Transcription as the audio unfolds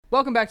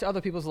Welcome back to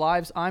Other People's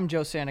Lives. I'm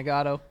Joe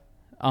Santagato.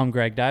 I'm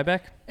Greg Dybeck.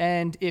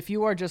 And if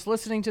you are just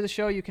listening to the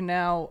show, you can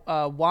now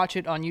watch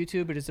it on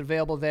YouTube. It is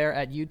available there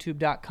at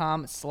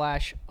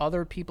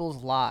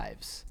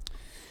youtube.com/otherpeopleslives.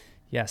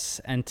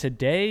 Yes, and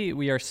today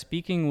we are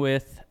speaking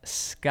with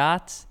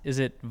Scott, is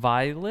it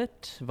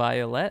Violet?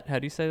 How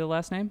do you say the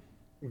last name?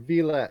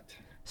 Villette.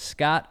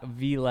 Scott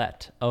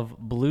Villette of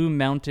Blue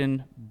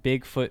Mountain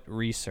Bigfoot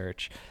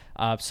Research.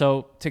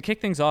 So to kick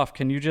things off,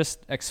 can you just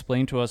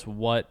explain to us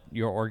what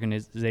your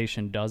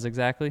organization does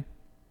exactly?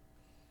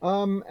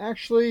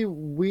 Actually,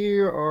 we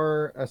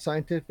are a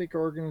scientific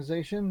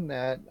organization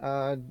that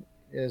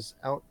is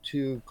out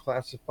to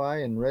classify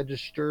and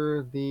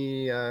register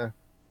the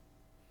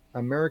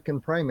American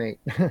primate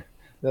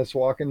that's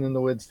walking in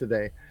the woods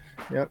today.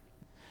 Yep.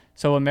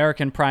 So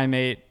American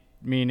primate,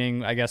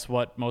 meaning, I guess,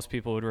 what most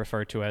people would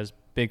refer to as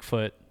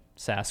Bigfoot,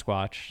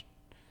 Sasquatch.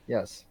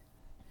 Yes.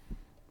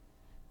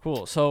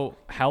 Cool. So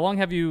how long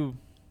have you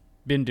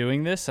been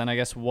doing this? And I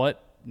guess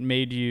what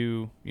made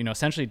you,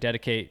 essentially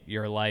dedicate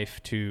your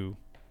life to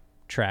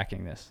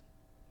tracking this?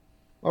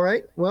 All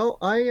right. Well,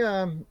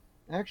 I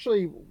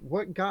actually,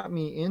 what got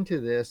me into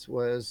this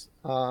was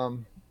I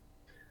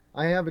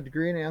have a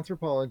degree in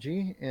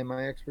anthropology, and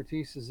my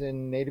expertise is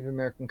in Native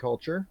American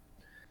culture.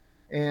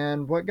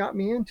 And what got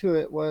me into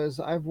it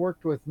was I've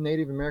worked with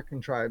Native American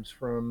tribes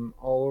from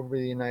all over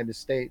the United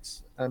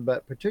States,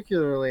 but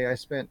particularly I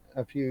spent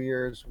a few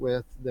years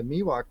with the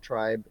Miwok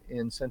tribe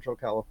in Central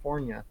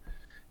California,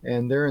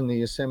 and they're in the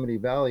Yosemite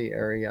Valley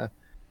area.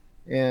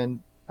 And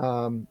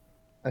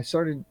I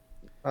started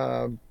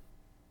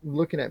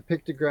looking at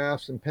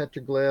pictographs and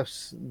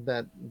petroglyphs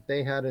that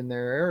they had in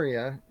their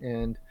area,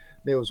 and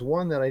there was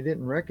one that I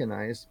didn't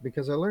recognize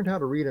because I learned how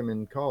to read them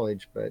in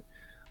college, but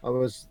I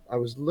was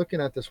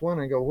looking at this one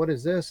and I go, what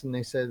is this? And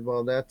they said,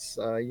 well, that's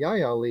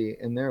Yayali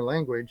in their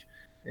language.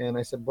 And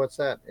I said, what's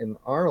that in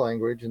our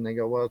language? And they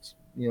go, well, it's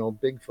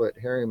Bigfoot,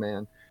 hairy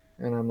man.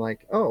 And I'm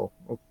like, oh,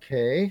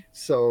 okay,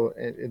 so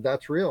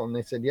that's real. And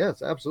they said,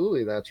 yes,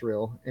 absolutely, that's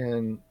real.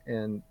 And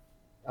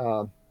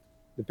the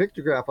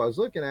pictograph I was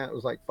looking at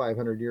was like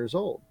 500 years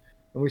old,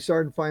 and we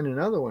started finding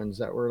other ones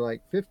that were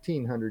like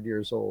 1,500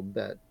 years old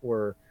that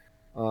were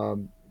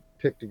um,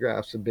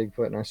 pictographs of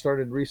Bigfoot. And I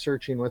started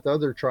researching with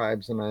other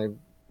tribes, and I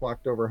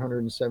walked over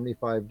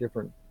 175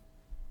 different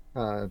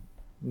uh,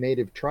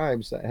 native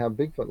tribes that have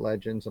Bigfoot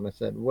legends. And I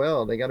said,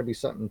 well, they got to be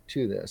something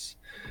to this.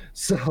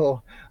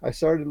 So I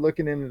started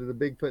looking into the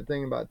Bigfoot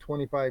thing about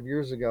 25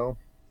 years ago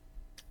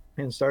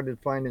and started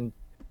finding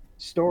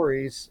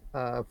stories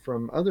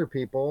from other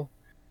people.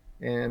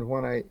 And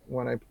when I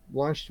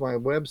launched my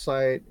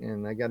website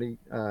and I got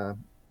a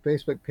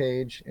Facebook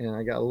page and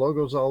I got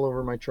logos all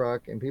over my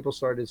truck and people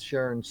started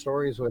sharing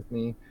stories with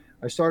me,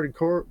 I started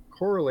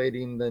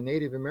correlating the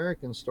Native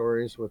American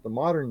stories with the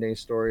modern day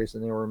stories,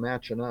 and they were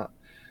matching up.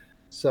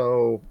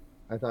 So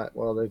I thought,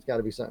 well, there's got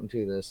to be something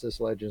to this. This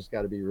legend's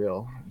got to be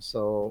real.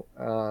 So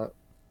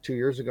 2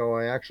 years ago,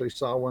 I actually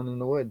saw one in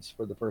the woods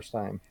for the first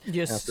time.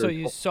 Yes, so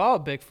you saw a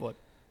Bigfoot.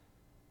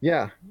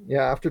 Yeah,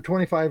 after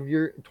 25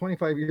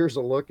 years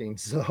of looking.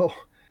 So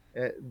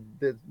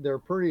they're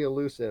pretty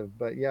elusive,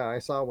 but yeah, I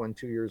saw one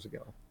 2 years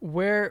ago.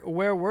 Where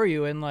were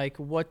you, and like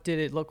what did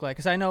it look like?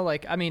 Because I know,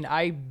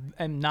 I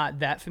am not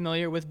that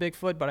familiar with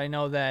Bigfoot, but I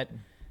know that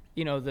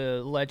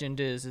the legend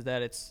is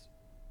that it's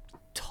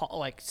tall,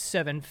 like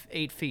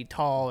 7-8 feet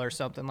tall or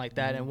something like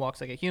that, and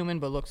walks like a human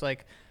but looks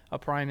like a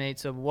primate.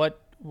 So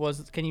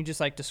can you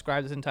just like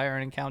describe this entire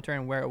encounter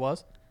and where it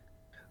was?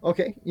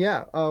 Okay,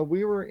 yeah,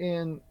 we were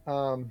in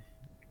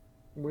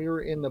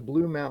the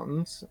Blue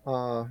Mountains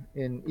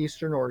in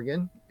Eastern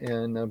Oregon,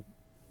 and in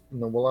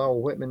the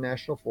Wallowa Whitman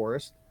National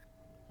Forest.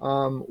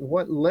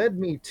 What led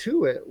me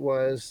to it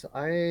was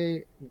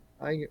I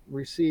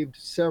received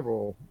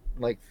several,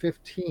 like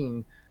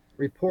 15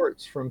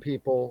 reports from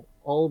people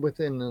all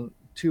within a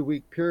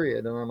 2-week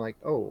period, and I'm like,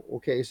 oh,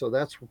 okay, so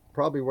that's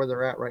probably where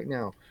they're at right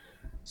now.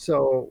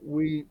 So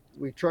we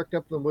trucked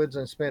up in the woods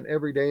and spent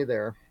every day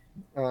there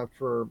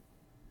for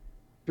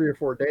 3 or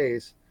 4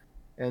 days.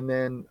 And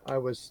then I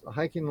was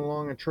hiking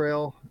along a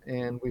trail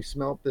and we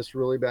smelt this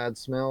really bad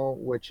smell,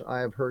 which I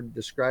have heard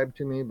described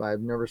to me, but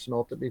I've never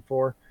smelt it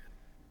before.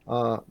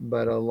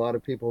 But a lot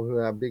of people who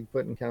have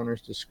Bigfoot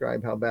encounters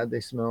describe how bad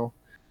they smell.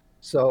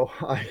 So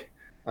I,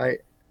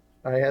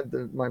 I had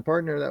my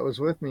partner that was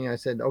with me. I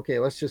said, okay,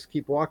 let's just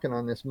keep walking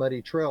on this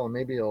muddy trail and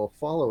maybe it'll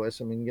follow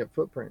us and we can get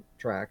footprint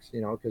tracks,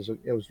 because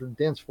it was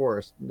dense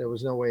forest. There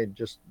was no way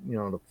just,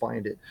 to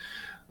find it.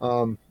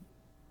 Um,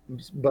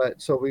 but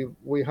so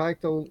we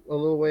hiked a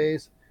little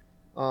ways,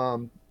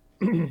 um,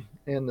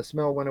 and the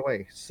smell went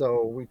away.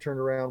 So we turned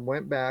around,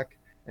 went back,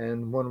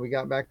 and when we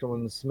got back to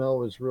when the smell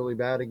was really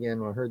bad again,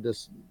 I heard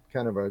this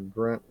kind of a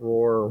grunt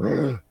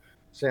roar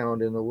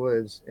sound in the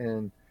woods,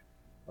 and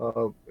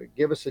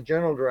give us a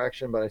general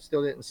direction, but I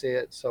still didn't see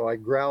it. So I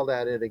growled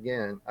at it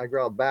again. I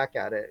growled back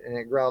at it, and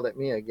it growled at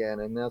me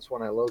again. And that's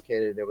when I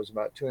located it. It was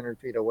about 200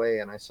 feet away,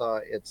 and I saw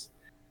its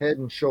head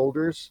and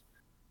shoulders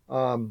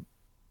um,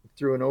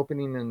 through an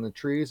opening in the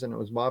trees, and it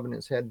was bobbing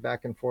its head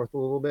back and forth a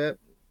little bit.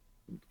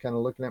 kind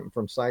of looking at them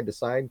from side to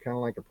side, kind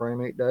of like a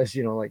primate does,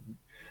 like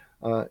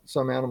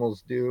some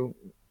animals do,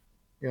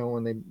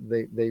 when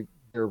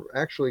they're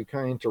actually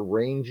trying to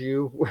range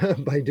you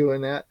by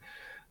doing that.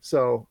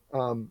 So,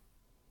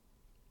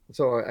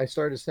 so I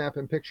started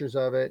snapping pictures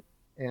of it,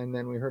 and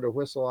then we heard a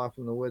whistle off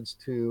in the woods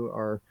to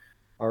our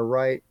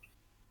right,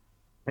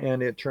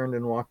 and it turned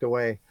and walked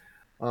away.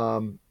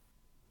 Um,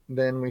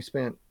 then we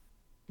spent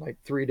like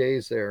 3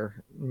 days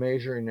there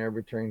measuring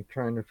everything,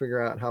 trying to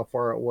figure out how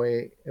far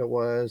away it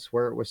was,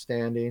 where it was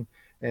standing.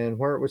 And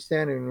where it was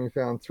standing, we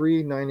found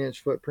three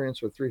 9-inch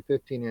footprints with three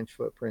 15-inch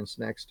footprints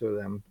next to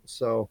them.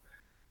 So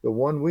the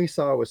one we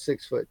saw was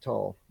 6 foot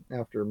tall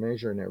after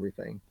measuring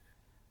everything.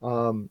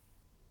 Um,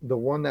 the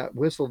one that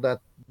whistled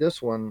at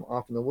this one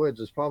off in the woods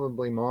is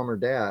probably mom or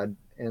dad,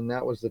 and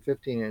that was the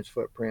 15-inch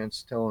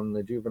footprints telling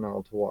the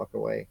juvenile to walk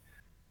away.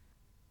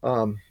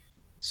 Um,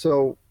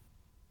 so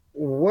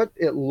what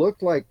it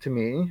looked like to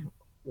me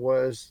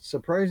was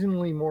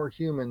surprisingly more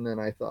human than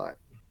I thought.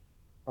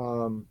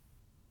 Um,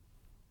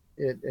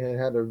 it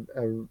had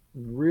a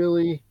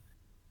really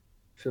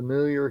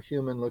familiar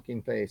human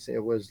looking face. It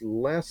was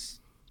less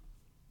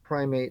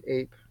primate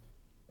ape,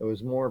 it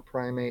was more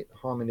primate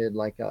hominid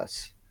like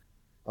us,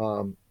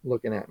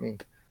 looking at me.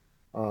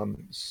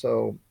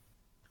 So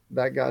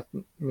that got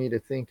me to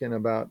thinking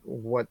about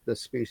what the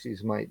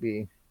species might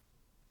be.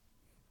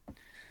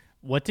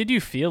 What did you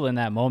feel in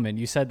that moment?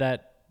 You said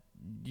that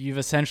you've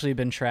essentially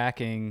been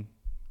tracking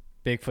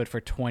Bigfoot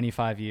for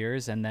 25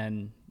 years and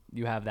then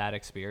you have that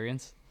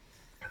experience.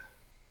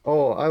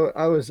 Oh,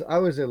 I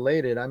was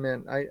elated. I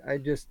mean, I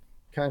just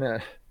kind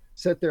of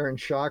sat there in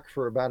shock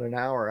for about an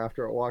hour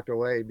after it walked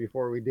away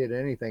before we did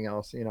anything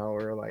else. We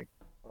were like,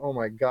 "Oh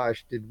my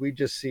gosh, did we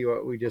just see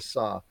what we just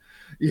saw?"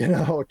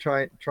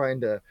 Trying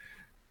to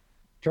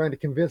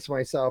convince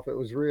myself it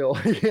was real.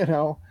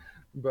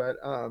 But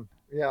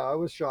yeah, I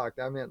was shocked.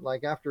 I mean,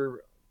 like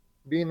after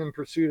being in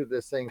pursuit of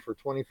this thing for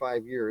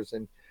 25 years,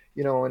 and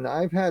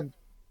I've had,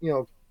 you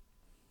know,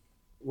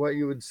 what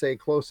you would say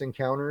close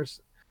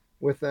encounters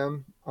with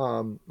them.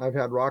 I've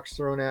had rocks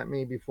thrown at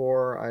me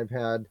before. I've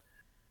had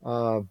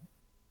uh,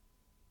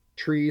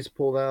 trees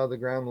pulled out of the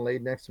ground and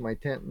laid next to my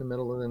tent in the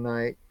middle of the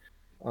night.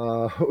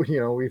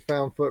 We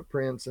found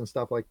footprints and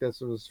stuff like this.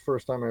 It was the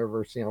first time I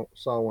ever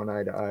saw one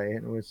eye to eye,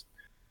 and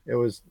it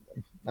was,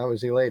 I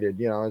was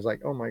elated. I was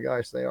like, oh my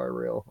gosh, they are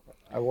real.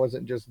 I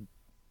wasn't just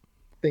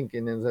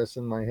thinking of this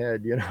in my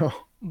head.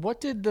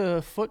 What did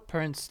the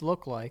footprints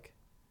look like?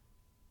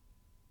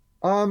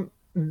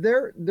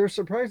 They're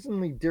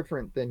surprisingly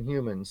different than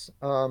humans.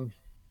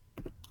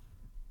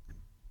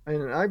 And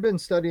I've been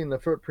studying the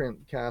footprint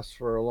casts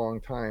for a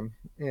long time,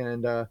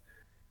 and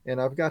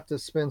I've got to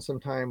spend some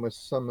time with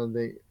some of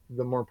the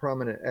more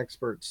prominent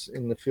experts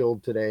in the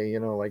field today.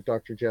 Like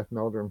Dr. Jeff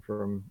Meldrum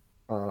from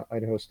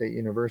Idaho State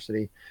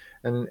University,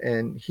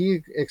 and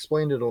he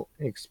explained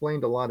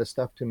a lot of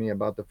stuff to me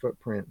about the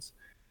footprints,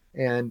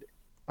 and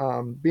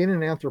being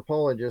an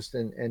anthropologist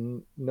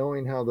and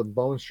knowing how the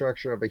bone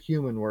structure of a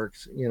human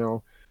works.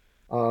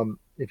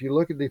 If you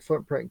look at the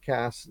footprint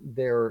casts,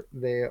 they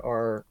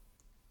are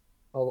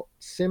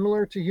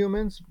similar to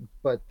humans,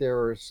 but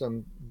there are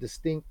some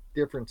distinct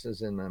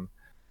differences in them.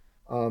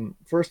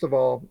 First of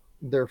all,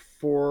 they're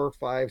 4,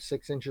 5,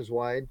 6 inches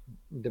wide,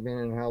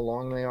 depending on how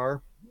long they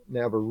are. They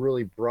have a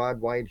really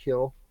broad, wide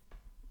heel,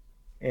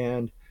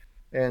 and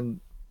and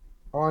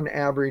on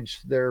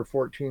average, they're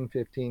 14,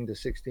 15 to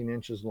 16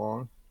 inches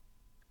long.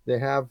 They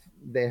have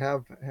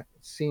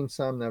seen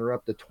some that are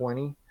up to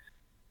 20.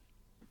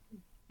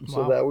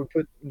 So Wow. that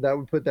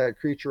would put that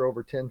creature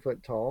over 10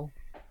 foot tall.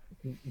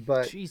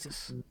 But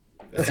Jesus.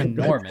 That's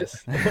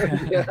enormous.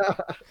 yeah,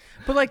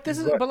 But like this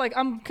is, but but like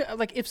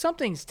like if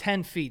something's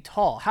 10 feet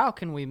tall, how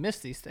can we miss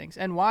these things?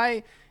 And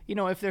why,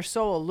 if they're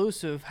so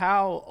elusive,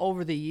 how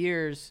over the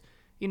years,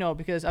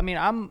 because I mean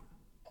I'm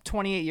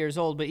 28 years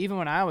old, but even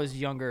when I was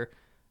younger,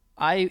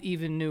 I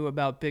even knew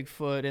about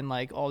Bigfoot and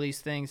like all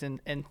these things, and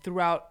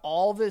throughout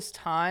all this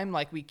time,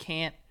 like we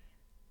can't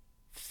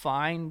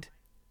find,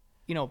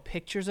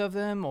 pictures of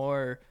them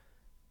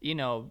you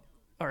know,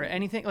 or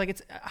anything. Like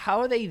it's how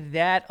are they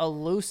that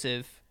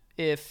elusive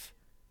if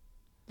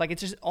like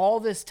it's just all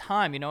this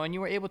time, and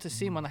you were able to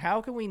see them. Like,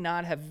 how can we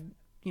not have,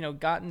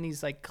 gotten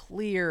these like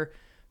clear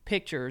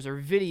pictures or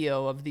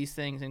video of these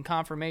things and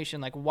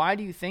confirmation? Like, why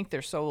do you think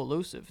they're so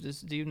elusive?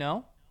 Do you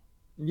know?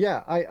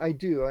 yeah, I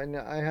do, and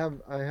I have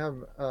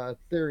a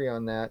theory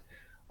on that.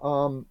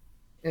 Um,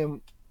 and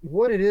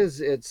what it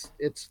is, it's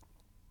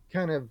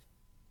kind of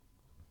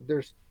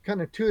there's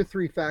kind of two or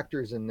three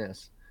factors in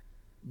this.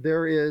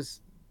 There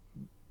is,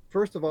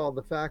 first of all,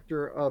 the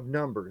factor of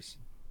numbers.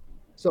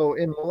 So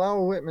in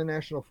Malawi Whitman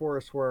National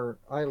Forest, where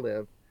I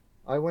live,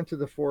 I went to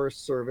the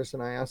Forest Service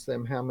and I asked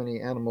them how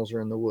many animals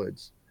are in the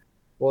woods.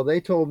 Well,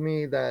 they told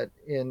me that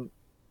in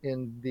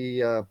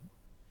the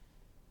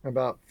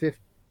about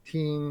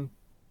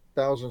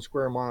 15,000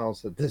 square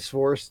miles that this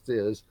forest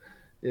is,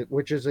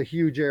 which is a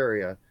huge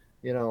area,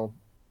 you know,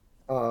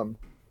 um,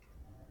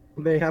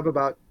 they have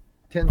about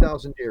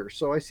 10,000 deer.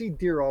 So I see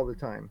deer all the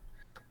time.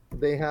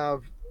 They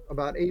have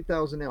about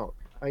 8,000 elk.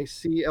 I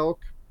see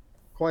elk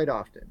quite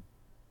often.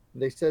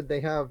 They said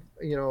they have,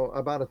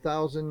 about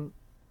 1,000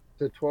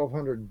 to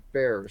 1,200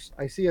 bears.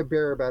 I see a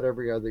bear about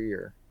every other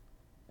year.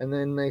 And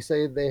then they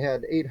say they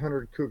had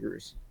 800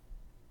 cougars.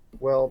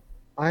 Well,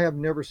 I have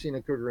never seen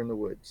a cougar in the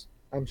woods.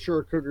 I'm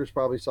sure cougars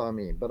probably saw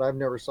me, but I've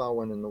never saw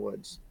one in the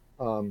woods.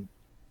 Um,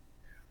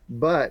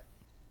 but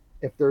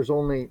if there's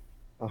only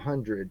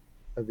 100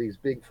 of these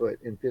Bigfoot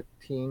in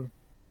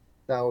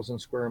 15,000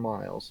 square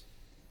miles,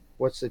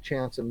 what's the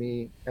chance of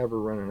me ever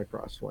running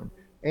across one?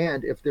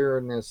 And if they're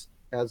in this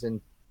as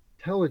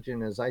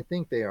intelligent as I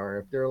think they are,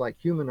 if they're like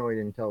humanoid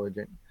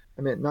intelligent,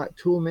 I mean, not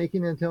tool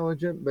making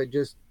intelligent, but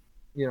just,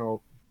 you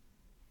know,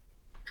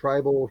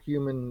 tribal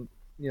human,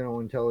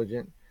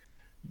 intelligent,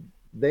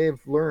 they've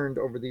learned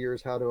over the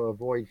years how to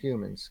avoid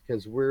humans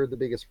because we're the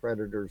biggest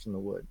predators in the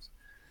woods.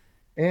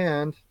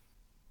 And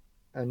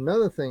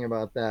another thing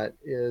about that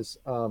is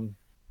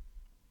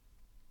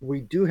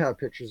we do have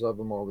pictures of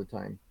them all the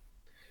time.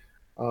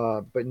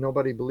 But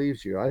nobody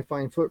believes you. I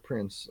find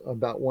footprints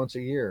about once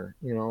a year.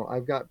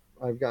 I've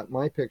got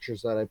my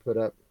pictures that I put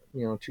up,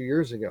 2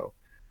 years ago,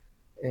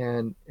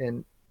 and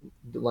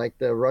like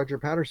the Roger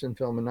Patterson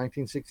film in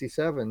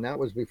 1967, that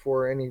was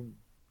before any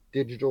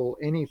digital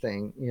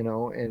anything,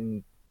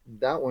 and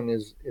that one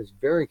is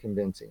very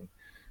convincing.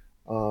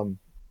 Um,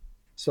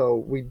 so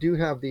we do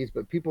have these,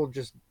 but people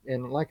just,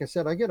 and like I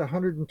said, I get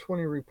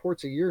 120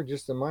 reports a year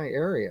just in my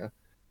area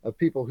of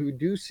people who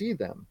do see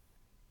them,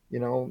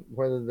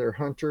 whether they're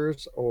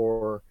hunters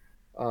or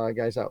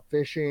guys out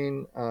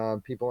fishing,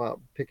 people out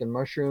picking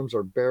mushrooms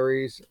or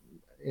berries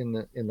in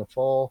the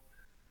fall,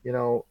 you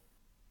know.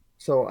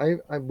 So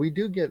we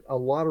do get a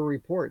lot of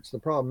reports. The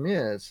problem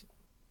is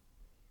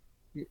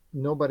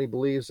nobody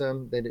believes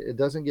them. That it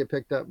doesn't get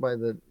picked up by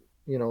the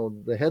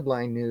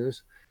headline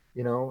news,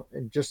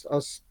 and just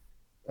us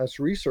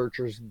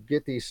researchers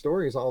get these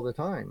stories all the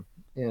time,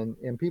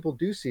 and people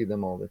do see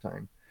them all the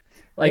time.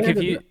 Like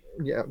if you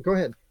Yeah, go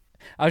ahead.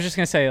 I was just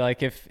gonna say,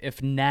 like,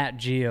 if Nat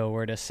Geo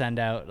were to send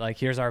out, like,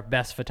 here's our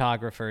best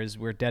photographers,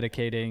 we're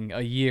dedicating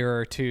a year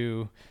or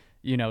two,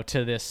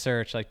 to this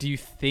search. Like, do you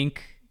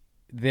think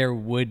there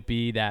would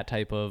be that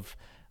type of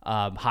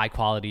high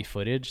quality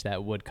footage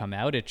that would come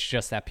out? It's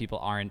just that people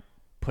aren't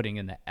putting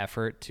in the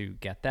effort to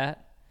get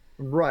that.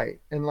 Right,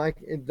 and like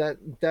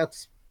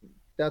that's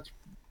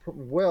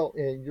well,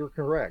 you're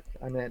correct.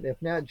 I mean,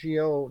 if Nat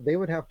Geo, they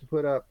would have to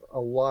put up a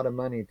lot of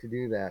money to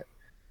do that,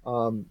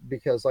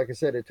 because, like I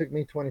said, it took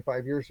me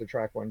 25 years to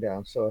track one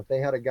down. So if they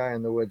had a guy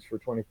in the woods for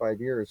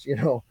 25 years,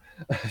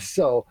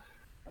 so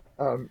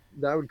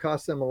that would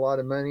cost them a lot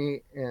of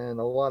money and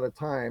a lot of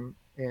time,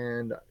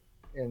 and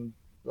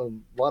a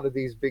lot of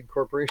these big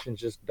corporations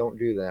just don't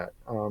do that.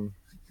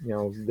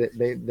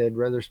 They'd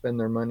rather spend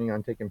their money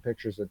on taking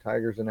pictures of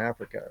tigers in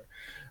Africa,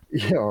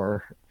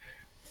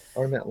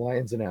 or not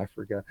lions in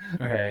Africa.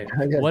 Right.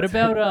 What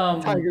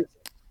about tigers?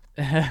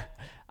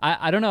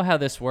 I don't know how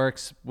this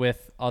works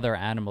with other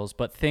animals,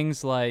 but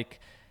things like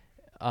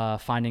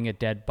finding a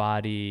dead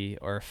body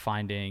or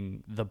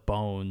finding the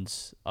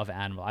bones of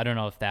animal. I don't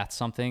know if that's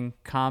something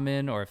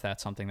common or if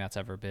that's something that's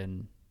ever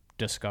been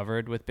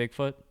discovered with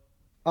Bigfoot.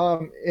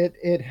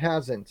 It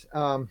hasn't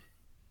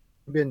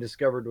been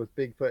discovered with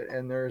Bigfoot,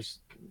 and there's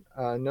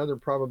another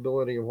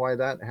probability of why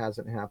that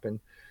hasn't happened.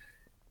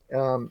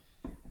 Um,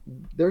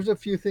 there's a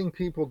few things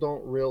people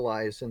don't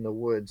realize in the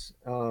woods,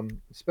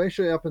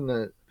 especially up in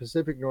the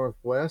Pacific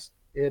Northwest.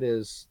 I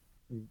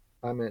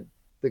mean,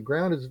 the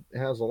ground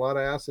has a lot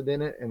of acid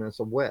in it, and it's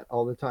wet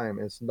all the time.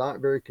 It's not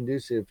very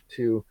conducive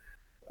to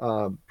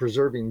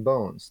preserving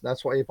bones.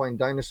 That's why you find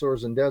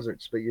dinosaurs in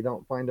deserts, but you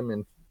don't find them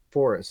in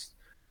forests.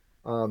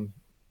 Um,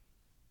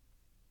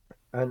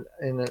 and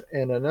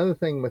another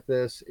thing with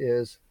this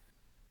is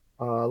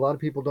a lot of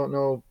people don't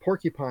know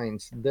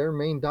porcupines. Their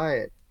main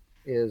diet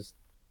is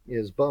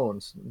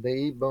bones. They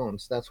eat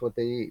bones. That's what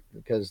they eat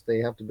because they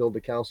have to build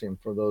the calcium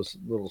for those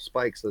little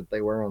spikes that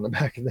they wear on the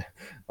back of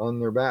on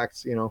their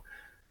backs.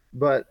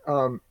 But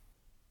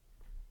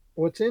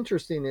what's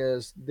interesting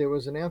is there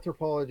was an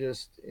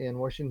anthropologist in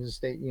Washington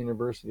State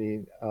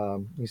University.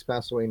 He's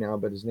passed away now,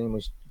 but his name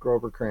was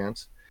Grover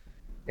Krantz,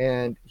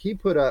 and he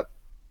put up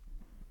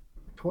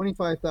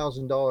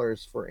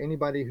 $25,000 for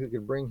anybody who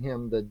could bring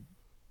him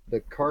the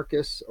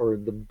carcass or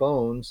the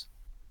bones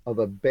of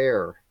a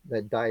bear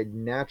that died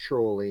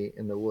naturally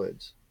in the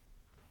woods.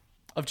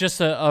 Of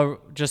just a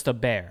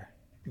bear.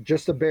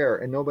 Just a bear,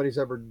 and nobody's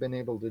ever been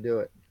able to do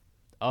it.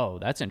 Oh,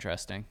 that's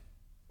interesting.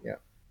 Yeah.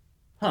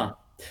 Huh.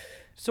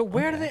 So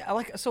where do they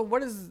like? So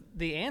what is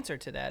the answer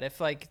to that? If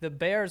like the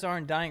bears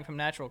aren't dying from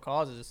natural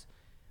causes,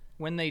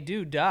 when they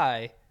do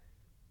die,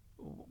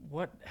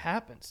 what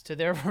happens to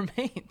their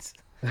remains?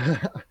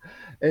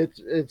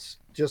 It's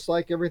just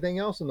like everything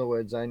else in the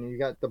woods. I mean, you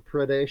got the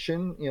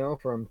predation,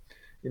 from,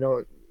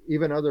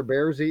 even other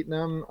bears eating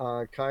them,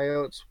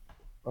 coyotes,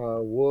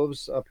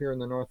 wolves. Up here in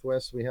the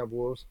Northwest, we have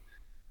wolves,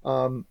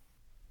 and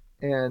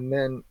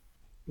then,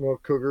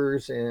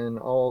 cougars and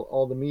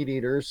all the meat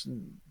eaters.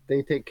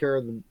 They take care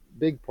of the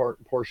big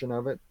portion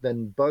of it.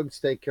 Then bugs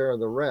take care of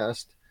the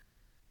rest,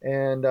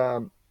 and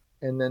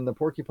and then the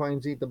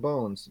porcupines eat the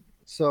bones.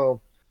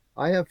 So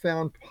I have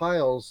found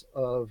piles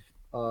of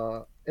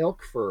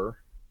elk fur,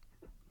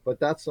 but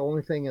that's the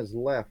only thing is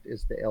left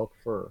is the elk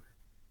fur.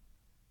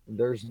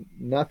 There's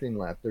nothing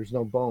left. There's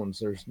no bones.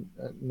 There's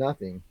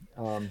nothing.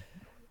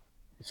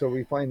 So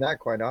we find that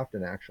quite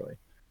often, actually.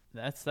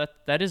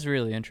 That is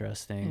really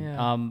interesting.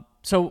 Yeah.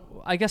 So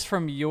I guess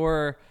from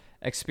your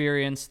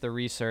experience, the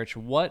research,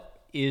 what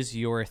is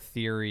your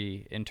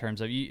theory in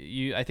terms of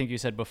you I think you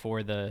said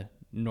before the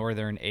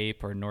northern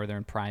ape or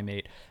northern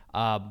primate.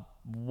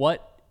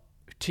 What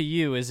to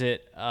you is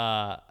it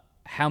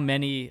how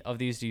many of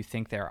these do you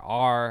think there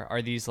are?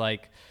 Are these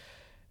like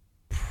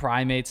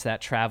primates that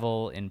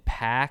travel in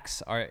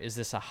packs? Or is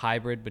this a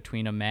hybrid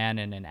between a man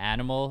and an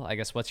animal? I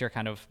guess what's your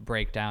kind of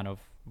breakdown of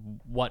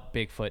what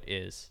Bigfoot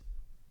is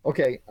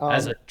Okay.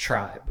 as a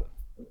tribe?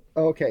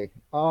 Okay.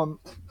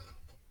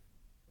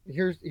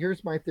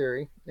 Here's my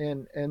theory,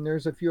 and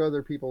there's a few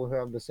other people who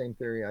have the same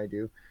theory I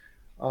do.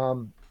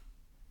 Um,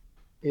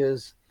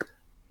 is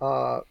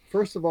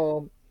First of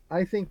all,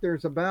 I think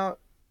there's about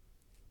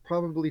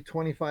probably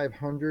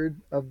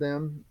 2,500 of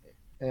them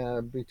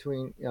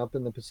between up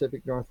in the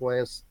Pacific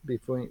Northwest,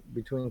 between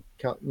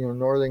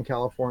Northern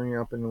California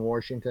up in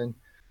Washington.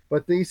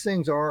 But these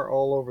things are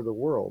all over the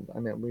world. I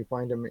mean, we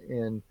find them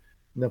in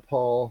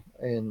Nepal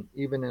and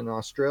even in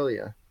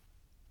Australia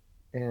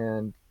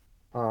and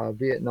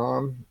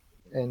Vietnam,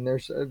 and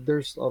there's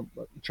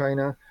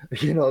China.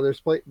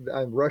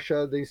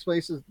 Russia. These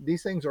places,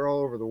 these things are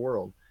all over the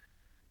world.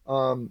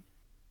 Um,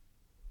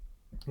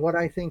 what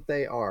I think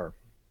they are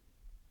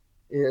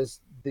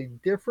is the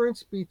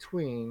difference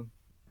between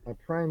a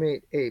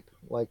primate ape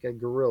like a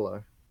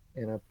gorilla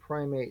and a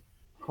primate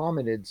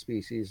hominid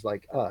species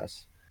like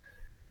us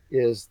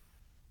is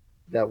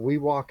that we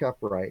walk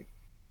upright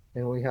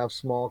and we have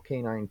small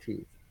canine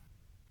teeth.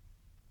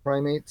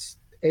 Primates,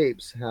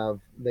 apes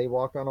they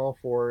walk on all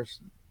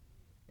fours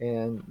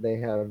and they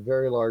have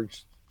very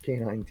large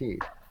canine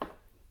teeth.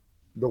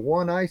 The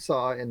one I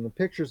saw in the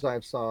pictures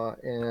I've saw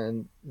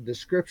and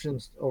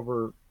descriptions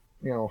over,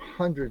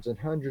 hundreds and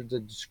hundreds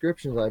of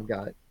descriptions I've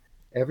got,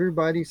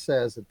 everybody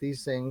says that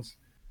these things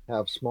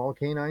have small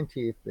canine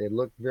teeth, they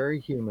look very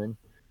human,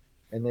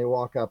 and they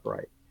walk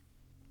upright.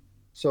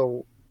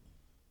 So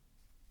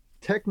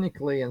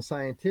technically and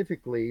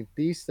scientifically,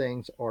 these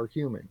things are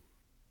human.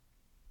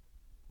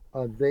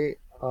 They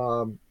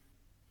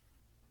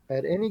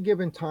At any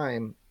given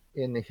time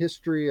in the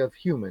history of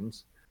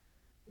humans,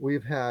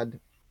 we've had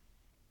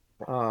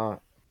 4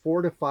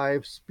 to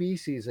 5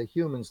 species of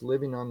humans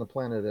living on the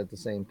planet at the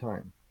same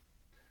time.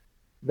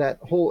 That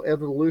whole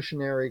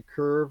evolutionary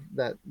curve,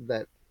 that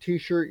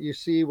T-shirt you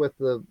see with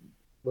the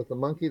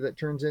monkey that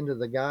turns into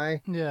the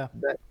guy, Yeah.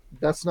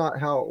 that's not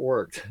how it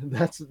worked.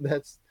 That's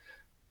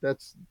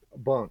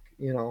bunk.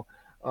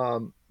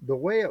 The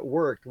way it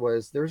worked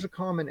was there's a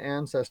common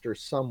ancestor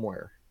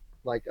somewhere,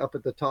 like up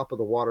at the top of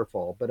the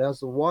waterfall. But as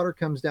the water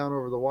comes down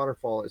over the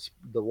waterfall,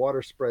 the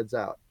water spreads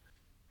out.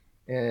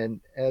 And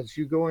as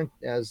you go in,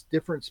 as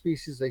different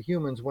species of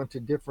humans went to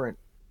different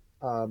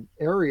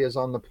areas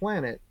on the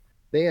planet,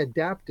 they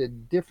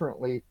adapted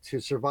differently to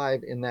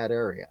survive in that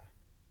area.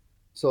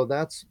 So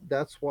that's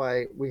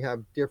why we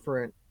have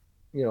different,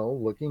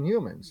 looking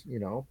humans.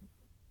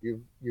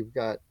 You've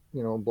got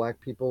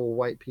black people,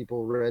 white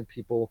people, red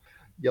people,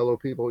 yellow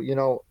people.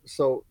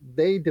 So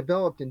they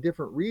developed in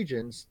different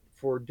regions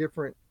for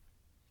different,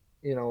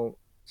 you know,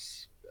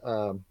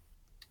 oh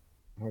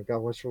God,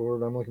 what's the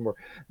word I'm looking for?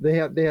 They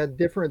had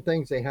different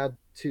things they had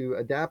to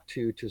adapt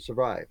to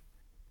survive,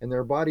 and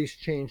their bodies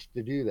changed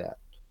to do that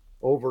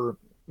over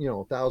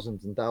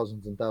thousands and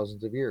thousands and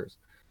thousands of years.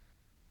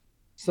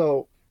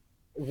 So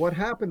what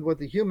happened with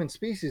the human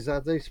species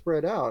as they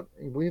spread out?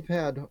 We've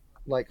had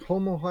like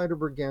Homo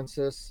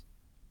heidelbergensis,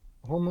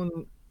 Homo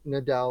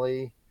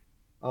nadali,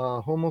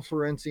 Homo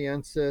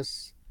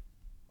floresiensis,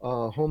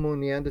 Homo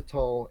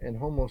neanderthal, and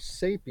Homo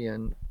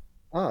sapien,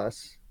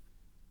 us,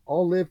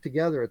 all lived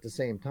together at the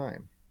same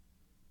time.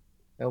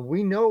 And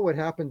we know what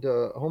happened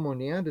to Homo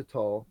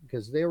neanderthal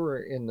because they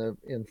were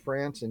in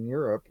France and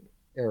Europe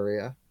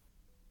area.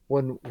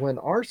 When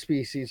our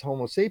species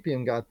Homo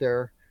sapien got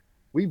there,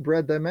 we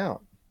bred them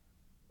out.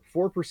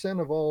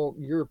 4% of all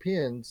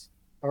Europeans,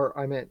 or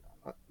I meant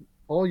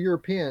all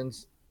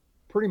Europeans,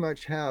 pretty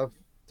much have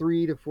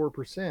 3 to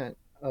 4%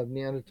 of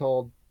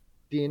Neanderthal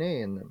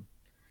DNA in them.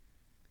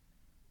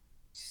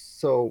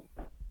 So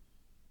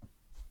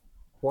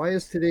why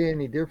is today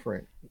any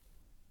different?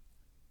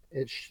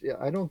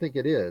 I don't think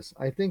it is.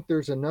 I think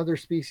there's another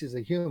species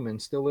of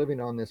humans still living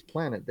on this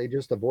planet. They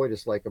just avoid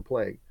us like a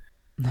plague.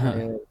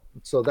 And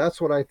so that's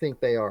what I think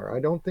they are.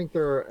 I don't think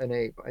they're an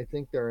ape. I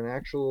think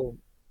they're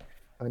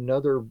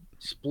another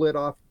split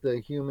off the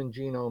human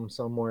genome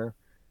somewhere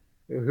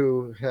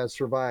who has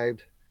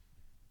survived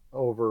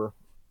over,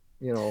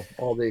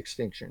 all the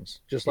extinctions,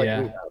 just like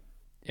we have.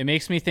 It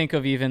makes me think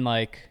of even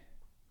like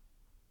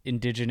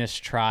indigenous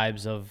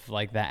tribes of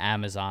like the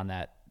Amazon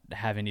that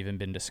haven't even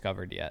been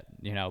discovered yet,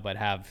 but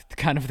have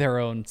kind of their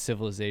own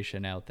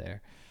civilization out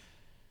there.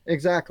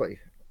 Exactly.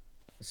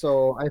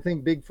 So I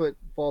think Bigfoot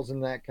falls in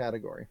that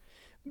category.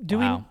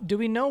 Wow. Do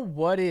we know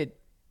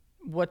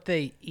what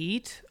they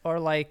eat, or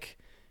like,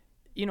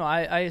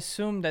 I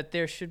assume that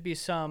there should be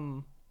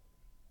some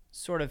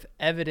sort of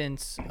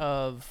evidence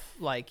of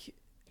like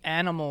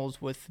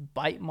animals with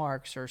bite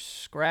marks or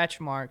scratch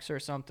marks or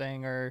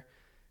something, or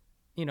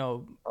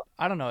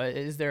I don't know.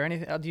 Is there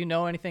anything? Do you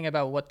know anything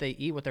about what they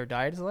eat, what their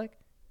diet is like?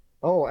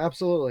 Oh,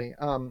 absolutely.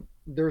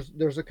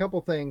 There's a couple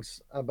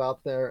things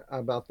about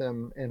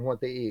them and what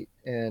they eat,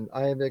 and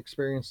I have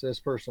experienced this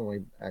personally.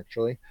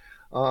 Actually,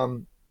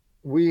 um,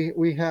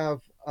 we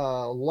have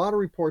a lot of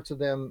reports of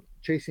them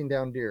chasing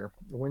down deer.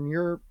 When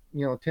you're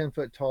 10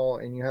 foot tall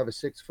and you have a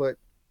 6 foot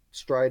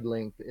stride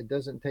length, it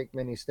doesn't take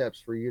many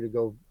steps for you to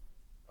go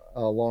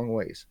a long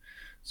ways.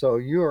 So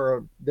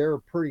they're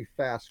pretty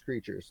fast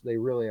creatures. They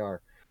really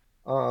are.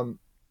 Um,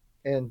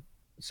 and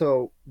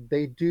so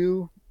they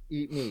do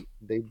eat meat.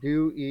 They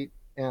do eat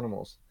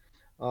animals.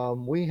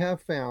 We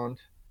have found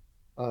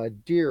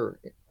deer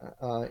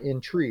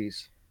in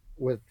trees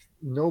with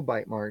no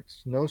bite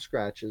marks, no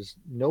scratches,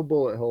 no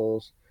bullet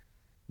holes,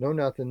 no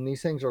nothing.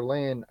 These things are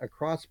laying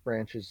across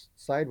branches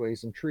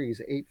sideways in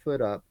trees 8 foot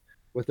up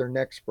with their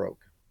necks broke,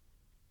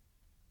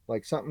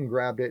 like something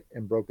grabbed it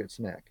and broke its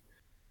neck.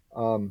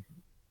 Um,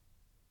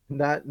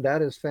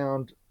 that is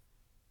found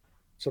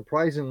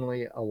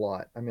surprisingly a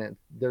lot. I mean,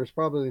 there's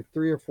probably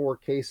 3 or 4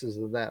 cases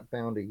of that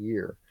found a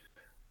year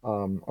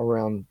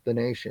around the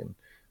nation,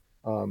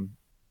 um,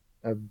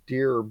 of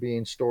deer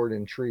being stored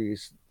in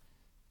trees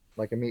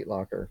like a meat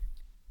locker.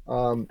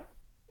 Um,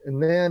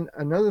 and then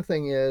another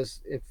thing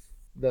is, if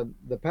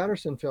the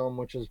Patterson film,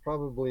 which is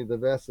probably the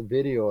best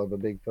video of a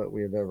Bigfoot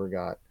we have ever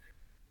got,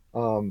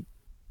 um,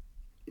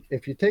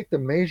 if you take the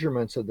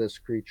measurements of this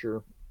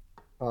creature,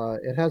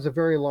 it has a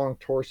very long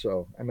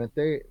torso. I mean,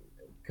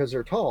 because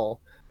they're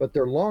tall, but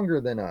they're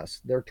longer than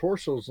us. Their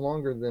torso is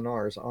longer than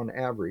ours on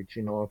average.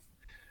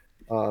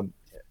 Um,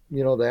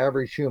 the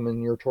average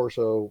human, your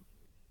torso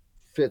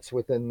fits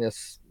within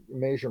this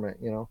measurement.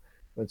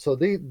 And so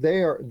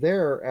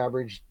their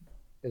average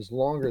is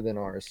longer than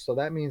ours. So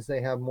that means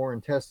they have more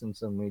intestines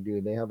than we do.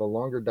 They have a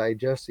longer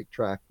digestive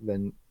tract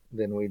than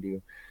we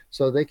do.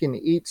 So they can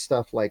eat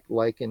stuff like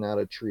lichen out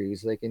of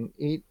trees. They can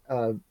eat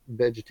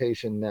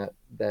vegetation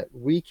that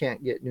we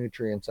can't get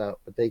nutrients out,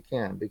 but they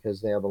can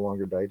because they have a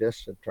longer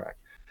digestive tract.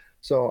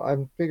 So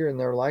I'm figuring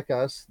they're like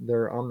us.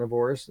 They're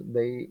omnivores.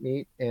 They eat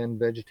meat and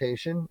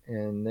vegetation,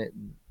 and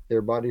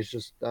their bodies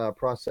just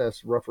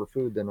process rougher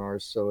food than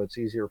ours, so it's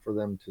easier for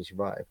them to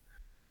survive.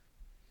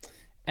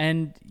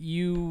 And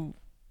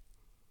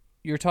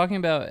you're talking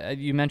about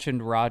you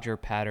mentioned Roger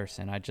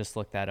Patterson. I just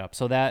looked that up.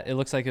 So that it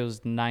looks like it was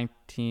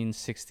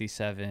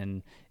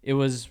 1967. It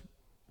was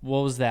what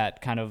was that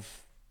kind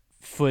of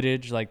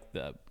footage like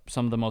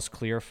some of the most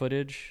clear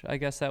footage, I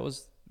guess that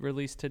was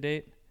released to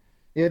date?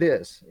 It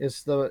is.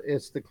 It's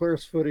the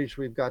clearest footage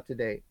we've got to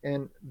date.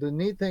 And the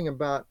neat thing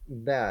about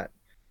that,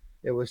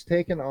 it was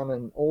taken on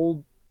an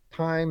old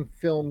time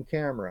film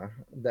camera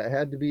that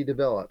had to be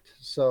developed.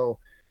 So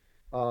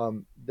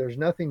there's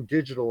nothing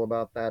digital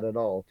about that at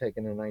all,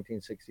 taken in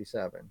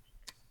 1967.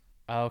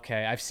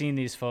 Okay, I've seen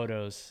these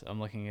photos. I'm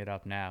looking it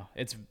up now.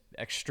 It's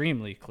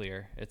extremely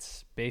clear.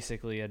 It's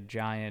basically a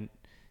giant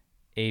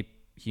ape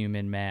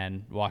human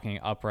man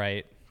walking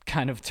upright,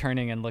 kind of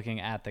turning and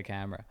looking at the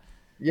camera.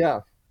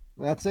 Yeah,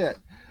 that's it.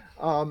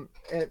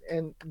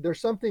 And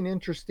there's something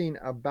interesting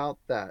about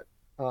that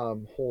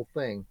whole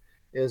thing.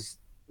 Is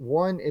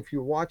one, if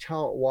you watch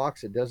how it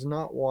walks, it does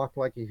not walk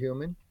like a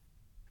human.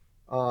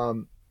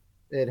 Um,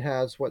 it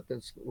has what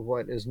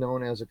is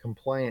known as a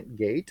compliant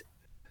gait,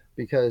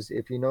 because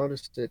if you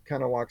notice, it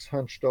kind of walks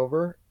hunched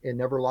over. It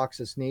never locks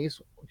its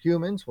knees.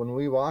 Humans, when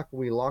we walk,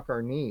 we lock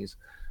our knees.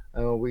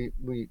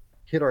 We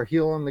hit our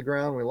heel on the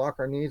ground. We lock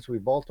our knees. We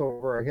vault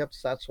over our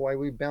hips. That's why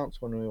we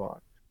bounce when we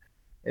walk.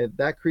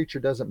 That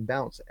creature doesn't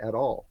bounce at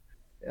all.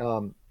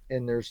 And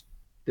there's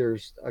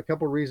a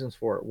couple reasons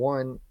for it.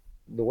 One,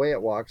 the way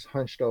it walks,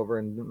 hunched over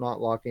and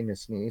not locking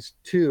its knees.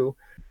 Two,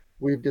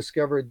 we've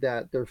discovered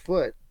that their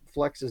foot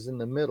flexes in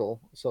the middle,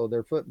 so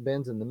their foot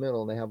bends in the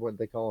middle, and they have what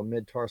they call a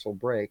mid-tarsal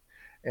break,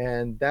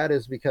 and that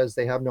is because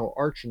they have no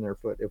arch in their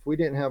foot. If we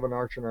didn't have an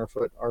arch in our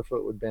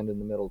foot would bend in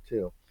the middle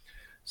too.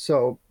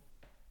 So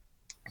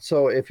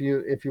if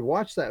you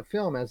watch that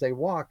film as they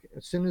walk,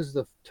 as soon as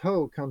the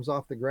toe comes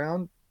off the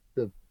ground,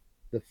 the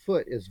the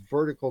foot is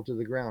vertical to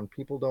the ground.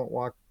 People don't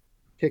walk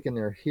kicking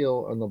their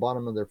heel on the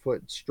bottom of their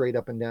foot straight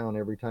up and down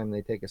every time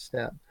they take a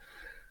step.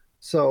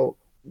 So,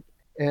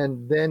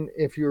 and then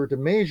if you were to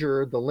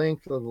measure the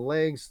length of the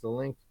legs, the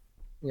length,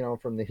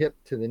 from the hip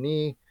to the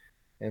knee,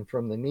 and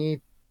from the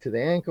knee to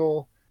the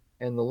ankle,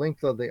 and the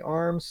length of the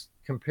arms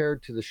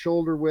compared to the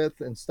shoulder width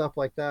and stuff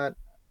like that,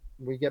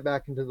 we get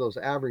back into those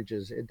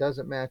averages. It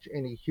doesn't match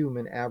any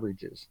human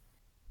averages.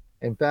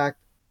 In fact,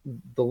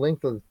 the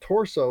length of the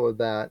torso of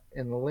that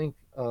and the length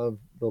of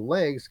the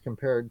legs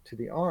compared to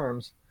the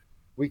arms,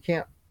 we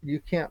can't you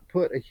can't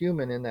put a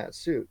human in that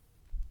suit.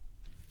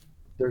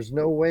 There's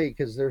no way,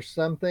 because there's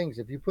some things,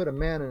 if you put a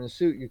man in a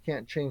suit, you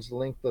can't change the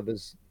length of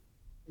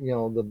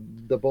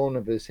the bone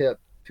of his hip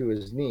to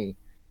his knee.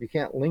 You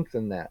can't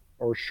lengthen that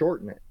or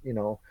shorten it,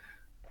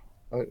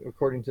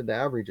 according to the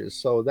averages.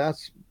 So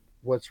that's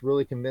what's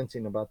really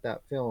convincing about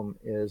that film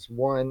is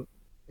one,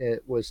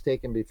 it was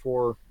taken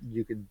before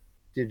you could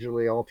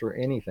digitally alter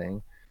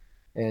anything,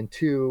 and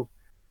two,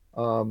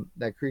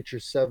 that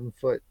creature's 7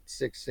 foot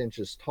 6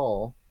 inches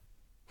tall.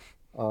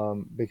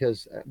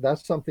 Because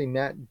that's something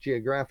Nat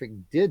Geographic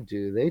did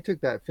do. They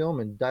took that film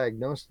and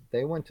diagnosed it.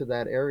 They went to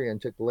that area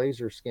and took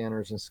laser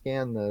scanners and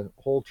scanned the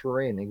whole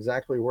terrain,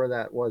 exactly where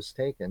that was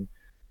taken.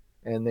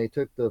 And they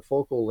took the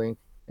focal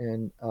length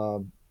and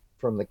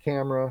from the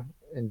camera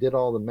and did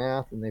all the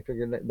math, and they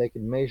figured that they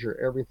could measure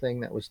everything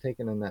that was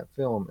taken in that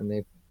film.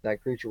 And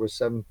that creature was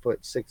 7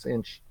 foot 6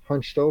 inch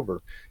hunched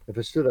over. If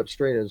it stood up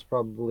straight, it was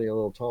probably a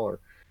little taller.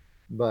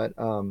 But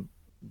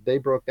they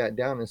broke that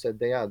down and said,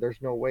 yeah, there's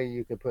no way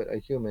you could put a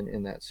human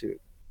in that suit.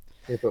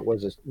 If it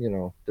was,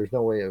 there's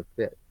no way it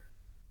fit.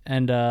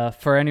 And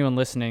for anyone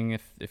listening,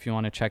 if you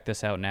want to check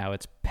this out now,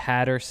 it's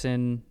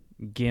Patterson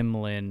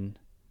Gimlin,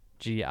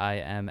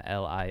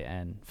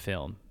 Gimlin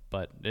film.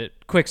 But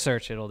quick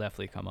search, it'll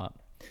definitely come up.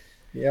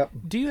 Yep.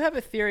 Do you have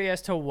a theory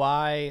as to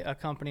why a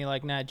company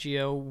like Nat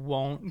Geo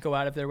won't go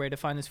out of their way to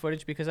find this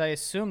footage? Because I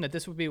assume that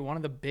this would be one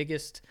of the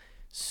biggest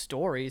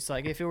stories.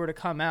 Like if it were to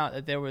come out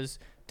that there was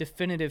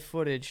definitive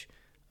footage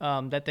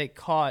that they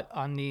caught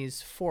on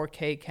these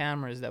 4K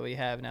cameras that we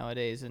have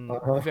nowadays and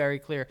very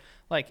clear.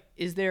 Like,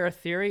 is there a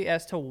theory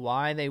as to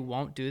why they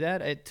won't do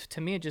that?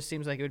 To me, it just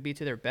seems like it would be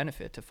to their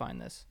benefit to find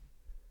this.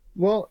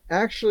 Well,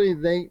 actually,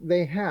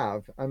 they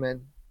have. I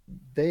mean,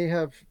 they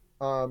have.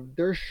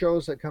 There's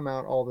shows that come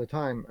out all the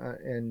time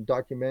and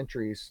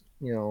documentaries.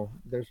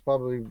 There's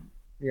probably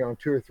 2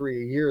 or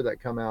 3 a year that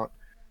come out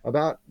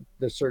about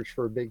the search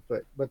for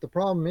Bigfoot. But the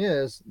problem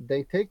is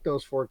they take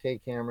those 4K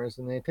cameras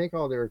and they take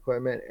all their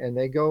equipment and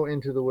they go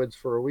into the woods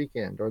for a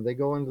weekend, or they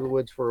go into the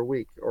woods for a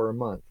week or a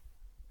month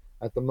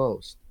at the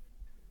most.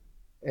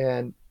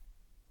 And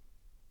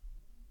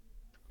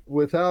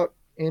without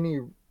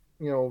any,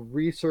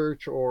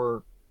 research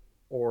or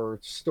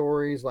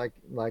stories like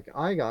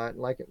I got,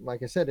 like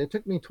I said, it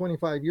took me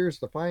 25 years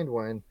to find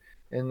one.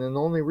 And then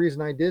the only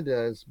reason I did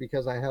that is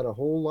because I had a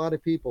whole lot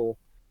of people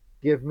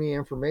give me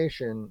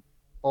information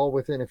all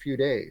within a few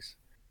days.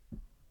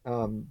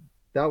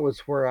 That was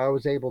where I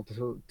was able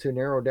to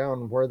narrow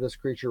down where this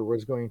creature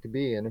was going to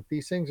be. And if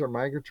these things are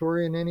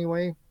migratory in any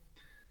way,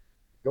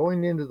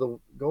 going into the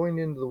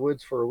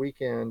woods for a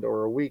weekend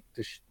or a week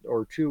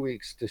or 2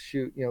 weeks to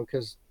shoot,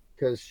 because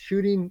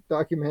shooting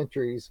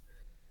documentaries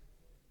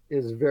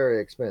is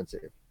very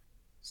expensive.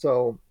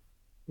 So,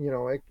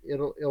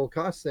 it'll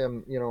cost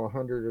them,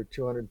 $100,000 or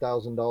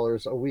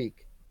 $200,000 a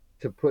week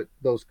to put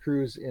those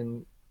crews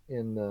in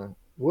the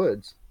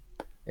woods,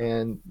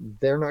 and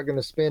they're not going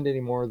to spend any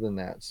more than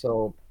that.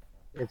 So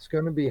it's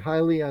going to be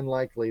highly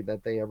unlikely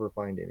that they ever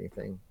find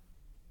anything.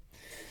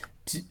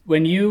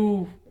 When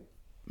you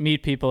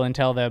meet people and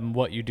tell them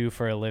what you do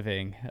for a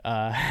living,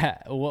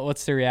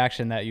 what's the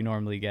reaction that you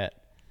normally get?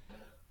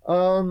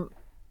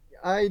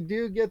 I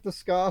do get the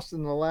scoffs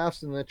and the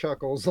laughs and the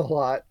chuckles a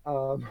lot.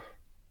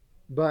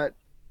 But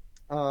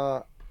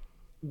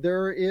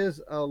there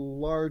is a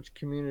large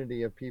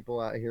community of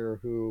people out here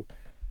who,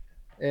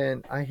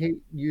 and I hate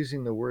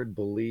using the word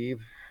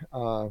believe,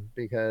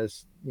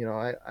 because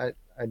I'd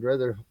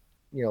rather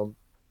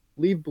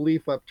leave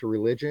belief up to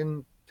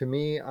religion. To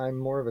me, I'm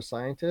more of a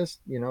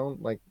scientist,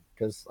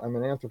 because I'm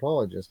an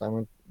anthropologist.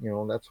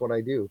 That's what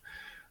I do,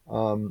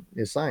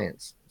 is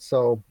science.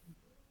 So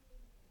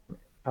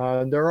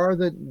there are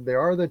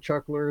the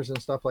chucklers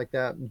and stuff like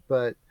that,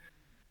 but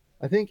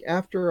I think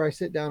after I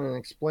sit down and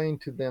explain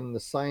to them the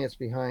science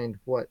behind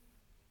what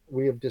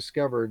we have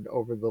discovered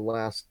over the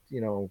last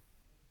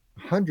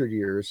 100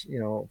 years,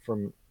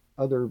 from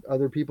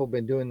other people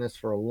been doing this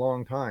for a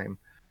long time,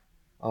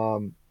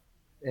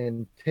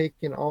 and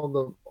taking all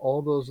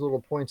those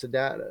little points of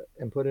data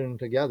and putting them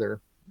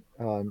together,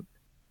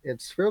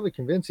 it's fairly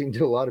convincing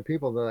to a lot of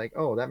people. They're like,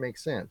 oh, that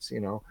makes sense,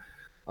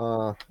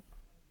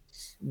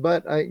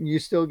 but you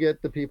still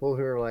get the people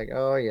who are like,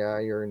 oh yeah,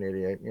 you're an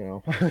idiot,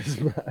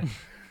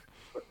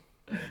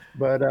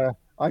 but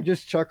I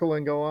just chuckle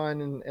and go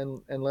on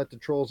and let the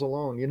trolls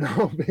alone,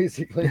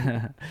 basically.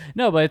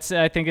 No, but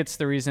I think it's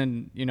the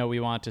reason, we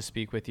want to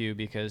speak with you,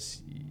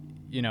 because,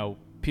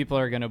 people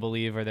are going to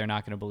believe or they're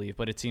not going to believe.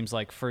 But it seems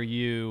like for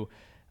you,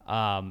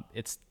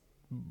 it's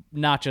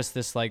not just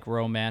this like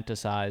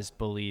romanticized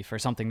belief or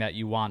something that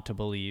you want to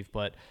believe,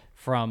 but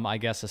from, I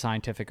guess, a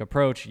scientific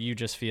approach, you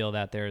just feel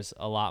that there's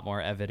a lot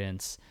more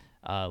evidence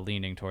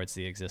leaning towards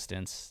the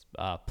existence,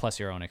 plus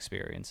your own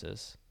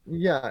experiences.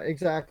 Yeah,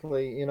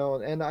 exactly.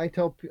 And I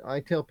tell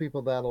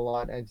people that a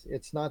lot.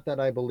 It's not that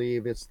I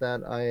believe; it's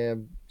that I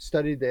have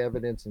studied the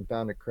evidence and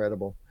found it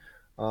credible.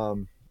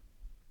 Um,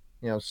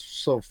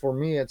 so for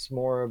me, it's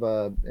more of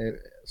a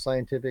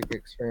scientific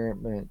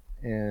experiment,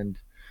 and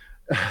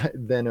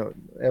than it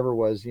ever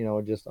was.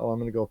 Just I'm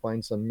going to go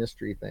find some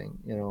mystery thing.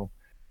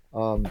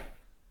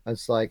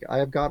 It's like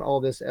I've got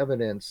all this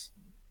evidence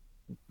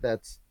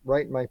that's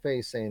right in my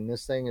face saying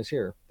this thing is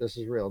here. This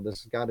is real.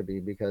 This has got to be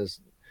because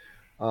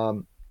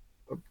um,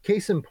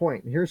 case in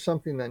point, here's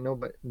something that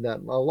nobody that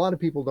a lot of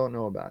people don't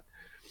know about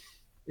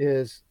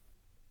is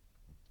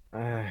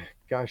uh,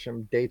 gosh,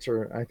 dates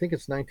are I think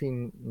it's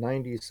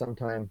 1990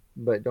 sometime,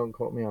 but don't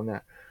quote me on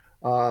that.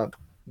 Uh,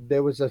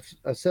 there was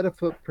a set of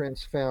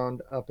footprints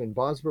found up in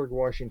Bosburg,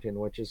 Washington,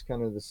 which is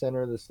kind of the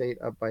center of the state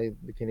up by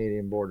the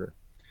Canadian border.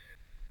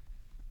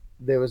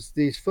 There was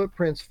these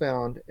footprints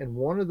found, and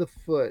one of the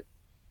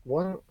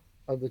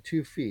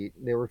 2 feet,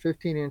 they were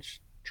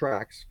 15-inch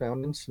tracks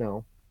found in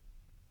snow.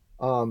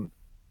 Um,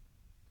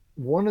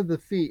 one of the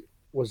feet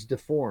was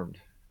deformed,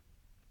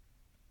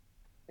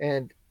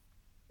 and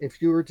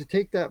if you were to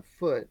take that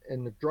foot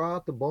and draw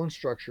out the bone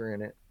structure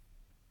in it,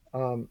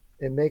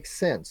 it makes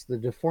sense. The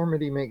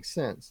deformity makes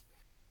sense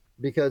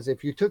because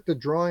if you took the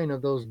drawing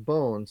of those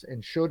bones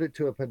and showed it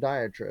to a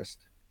podiatrist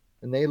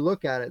and they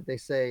look at it, they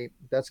say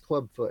that's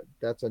clubfoot.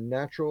 That's a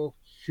natural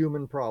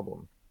human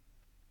problem.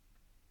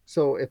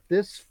 So if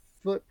this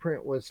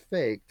footprint was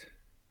faked,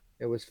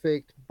 it was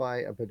faked by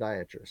a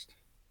podiatrist.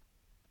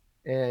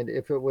 And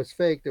if it was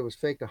faked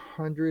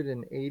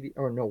 180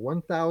 or no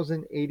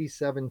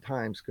 1087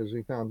 times because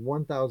we found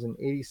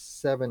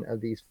 1087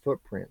 of these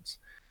footprints,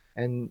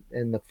 and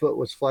the foot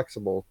was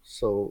flexible.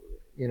 So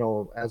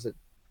as it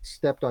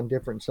stepped on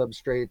different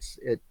substrates,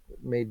 it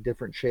made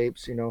different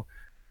shapes.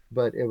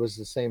 But it was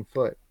the same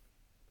foot.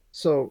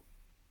 So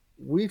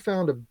we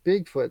found a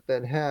Bigfoot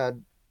that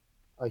had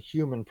a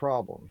human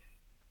problem.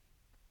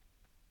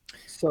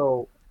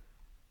 So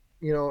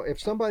if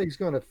somebody's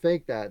going to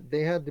fake that,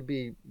 they had to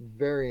be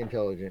very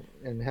intelligent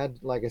and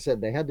like I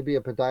said, they had to be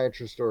a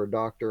podiatrist or a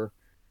doctor.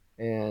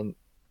 And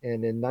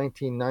in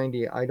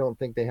 1990, I don't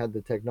think they had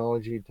the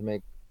technology to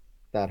make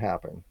that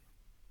happen.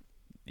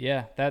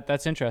 Yeah,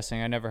 that's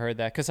interesting. I never heard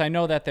that because I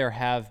know that there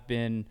have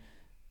been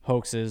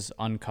hoaxes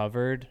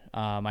uncovered.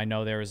 I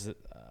know there was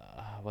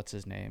what's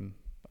his name?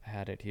 I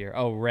had it here.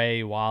 Oh,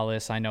 Ray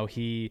Wallace. I know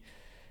he.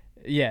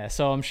 Yeah,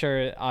 so I'm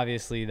sure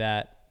obviously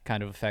that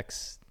kind of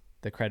affects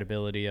the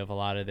credibility of a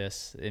lot of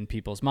this in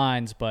people's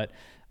minds. But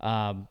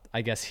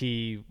I guess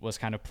he was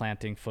kind of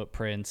planting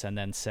footprints and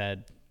then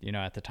said,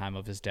 at the time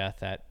of his death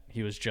that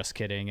he was just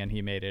kidding and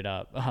he made it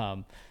up.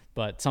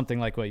 But something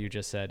like what you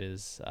just said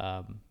is,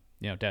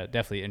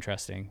 definitely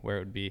interesting, where it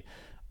would be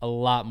a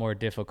lot more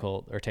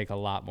difficult or take a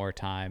lot more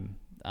time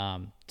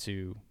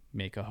to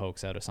make a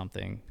hoax out of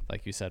something,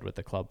 like you said, with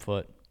the club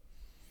foot.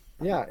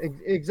 Yeah,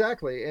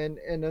 exactly. And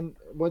then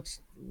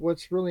what's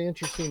really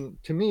interesting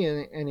to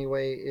me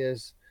anyway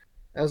is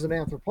as an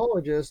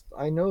anthropologist,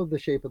 I know the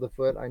shape of the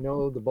foot, I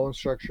know the bone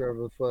structure of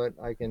the foot,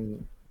 I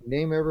can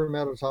name every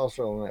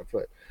metatarsal on that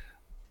foot.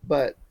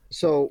 But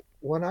so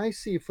when I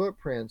see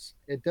footprints,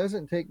 it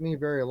doesn't take me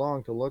very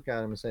long to look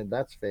at them and say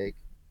that's fake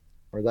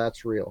or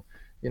that's real.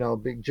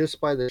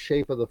 Just by the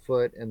shape of the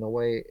foot and the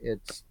way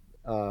it's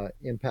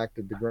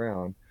impacted the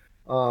ground.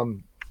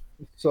 Um,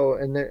 so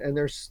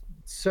there's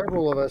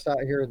several of us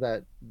out here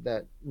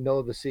that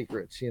know the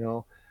secrets.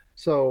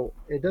 So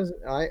it doesn't.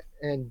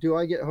 Do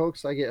I get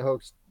hoaxed? I get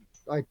hoaxed.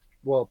 I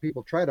Well,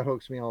 people try to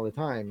hoax me all the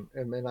time,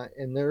 and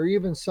there are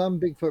even some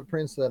big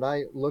footprints that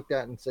I looked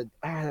at and said,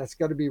 that's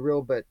got to be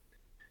real. But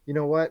you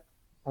know what?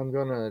 I'm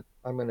gonna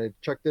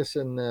chuck this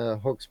in the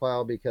hoax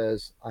pile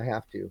because I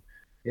have to.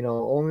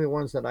 Only the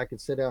ones that I could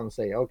sit down and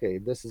say, okay,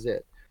 this is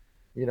it.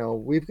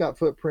 We've got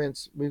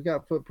footprints. We've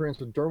got footprints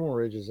with dermal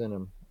ridges in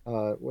them,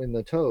 in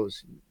the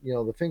toes.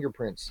 The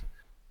fingerprints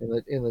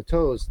in the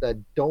toes that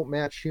don't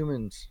match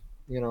humans.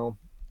 You know,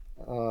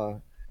 uh,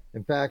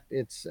 in fact,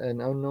 it's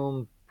an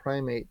unknown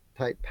primate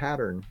type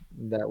pattern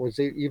that was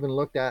even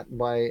looked at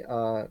by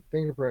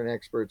fingerprint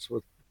experts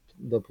with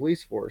the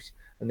police force,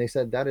 and they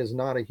said that is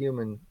not a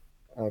human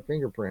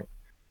fingerprint.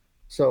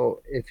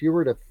 So if you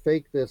were to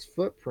fake this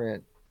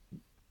footprint,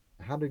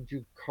 how did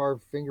you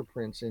carve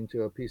fingerprints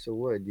into a piece of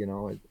wood?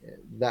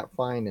 That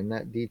fine and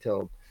that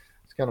detailed.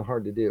 It's kind of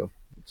hard to do.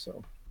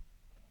 So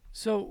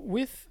So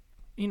with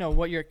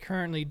what you're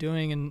currently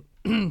doing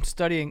and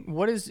studying,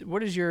 what is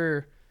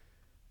your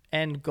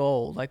end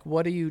goal? Like,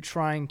 what are you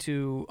trying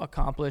to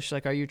accomplish?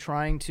 Like, are you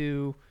trying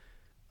to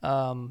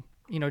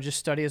just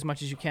study as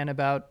much as you can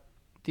about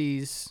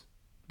this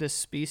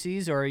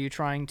species, or are you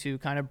trying to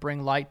kind of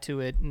bring light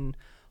to it and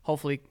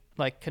hopefully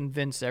like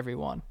convince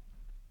everyone?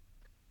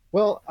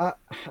 well, I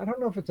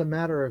don't know if it's a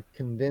matter of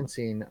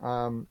convincing.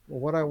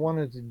 What I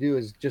wanted to do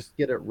is just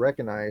get it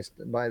recognized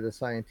by the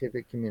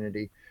scientific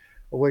community,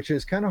 which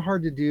is kind of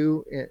hard to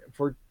do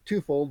for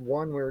twofold.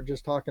 One, we were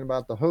just talking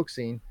about the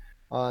hoaxing.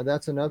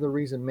 That's another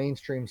reason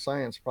mainstream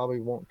science probably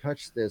won't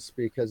touch this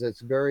because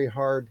it's very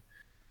hard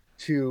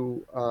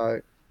to.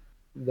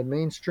 The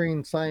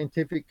mainstream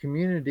scientific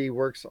community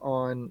works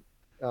on,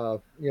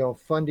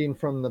 funding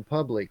from the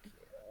public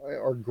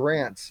or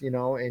grants,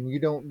 and you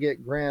don't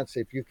get grants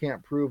if you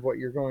can't prove what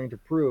you're going to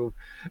prove,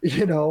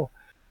 you know.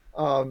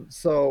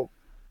 So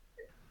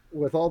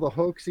with all the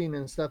hoaxing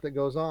and stuff that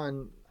goes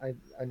on,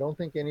 I don't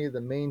think any of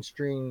the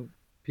mainstream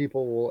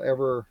people will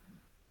ever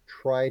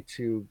try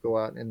to go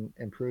out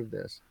and prove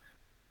this.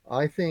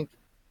 I think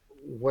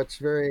what's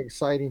very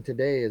exciting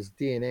today is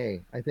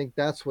DNA. I think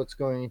that's what's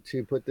going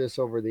to put this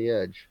over the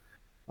edge.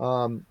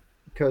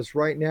 Because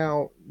right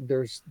now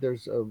there's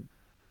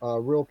a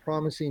real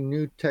promising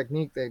new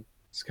technique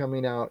that's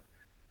coming out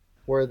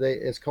where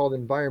it's called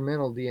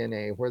environmental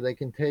DNA, where they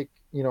can take,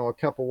 a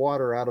cup of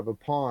water out of a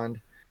pond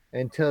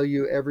and tell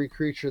you every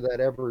creature that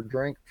ever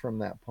drank from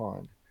that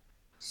pond.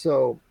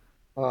 So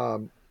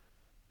um,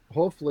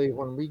 hopefully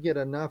when we get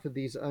enough of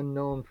these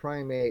unknown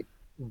primate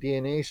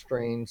DNA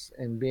strains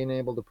and being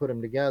able to put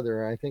them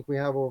together, I think we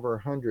have over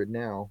 100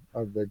 now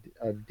of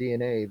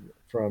DNA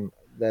from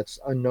that's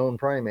unknown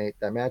primate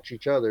that match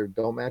each other,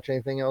 don't match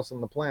anything else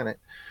on the planet.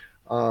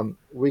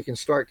 We can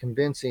start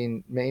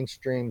convincing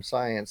mainstream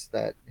science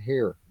that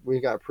here we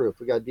got proof,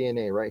 we got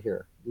DNA right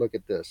here. Look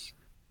at this,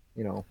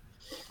 you know.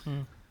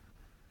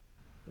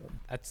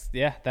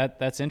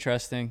 That's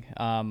interesting.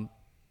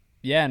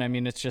 Yeah, and I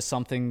mean it's just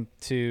something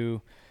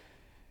to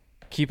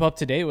keep up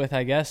to date with,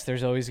 I guess.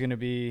 There's always going to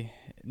be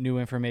new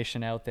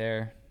information out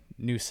there,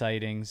 new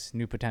sightings,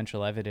 new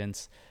potential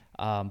evidence.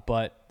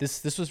 But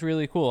this was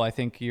really cool. I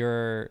think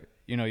your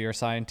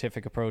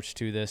scientific approach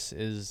to this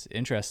is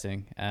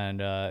interesting, and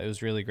it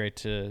was really great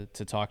to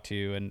talk to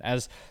you. And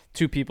as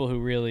two people who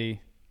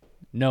really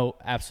know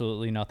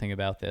absolutely nothing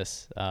about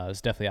this, it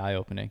was definitely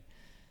eye-opening.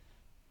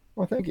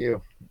 Well, thank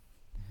you.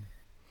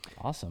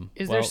 Awesome.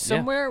 Is there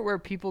somewhere where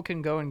people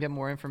can go and get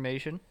more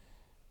information?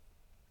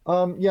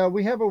 Yeah,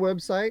 we have a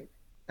website.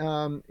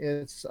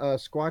 It's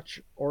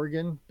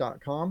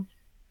squatchoregon.com.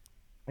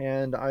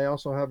 And I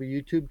also have a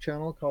YouTube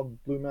channel called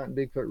Blue Mountain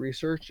Bigfoot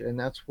Research, and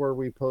that's where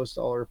we post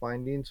all our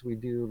findings. We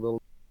do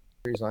little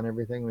series on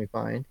everything we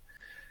find,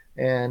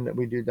 and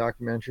we do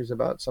documentaries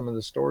about some of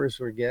the stories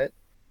we get.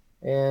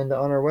 And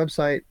on our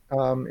website,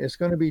 it's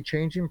going to be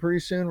changing pretty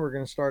soon. We're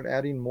going to start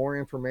adding more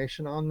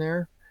information on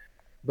there.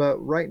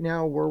 But right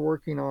now, we're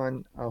working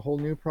on a whole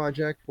new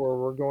project where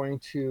we're going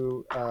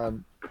to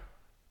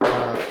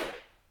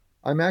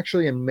I'm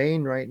actually in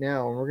Maine right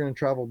now, and we're going to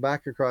travel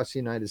back across the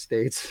United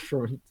States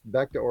from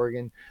back to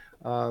Oregon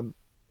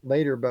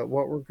later. But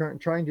what we're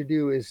trying to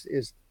do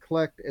is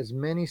collect as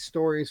many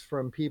stories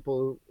from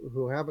people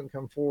who haven't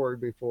come forward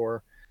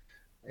before,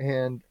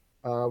 and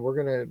we're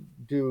going to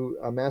do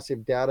a massive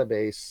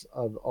database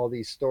of all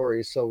these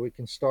stories so we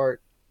can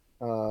start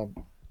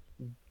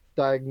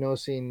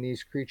diagnosing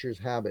these creatures'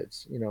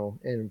 habits.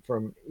 And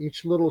from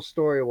each little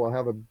story, we'll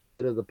have a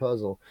bit of the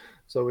puzzle,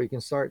 so we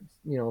can start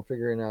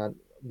figuring out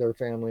their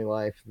family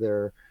life,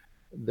 their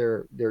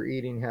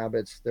eating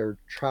habits, their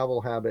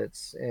travel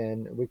habits,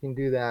 and we can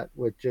do that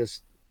with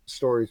just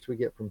stories we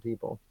get from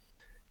people.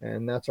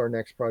 And that's our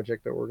next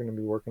project that we're going to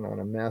be working on,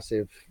 a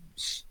massive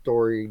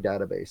story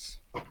database.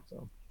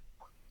 So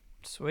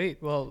sweet.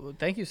 Well,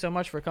 thank you so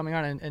much for coming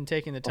on and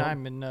taking the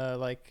time and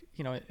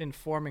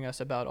informing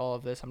us about all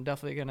of this. I'm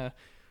definitely going to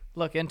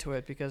look into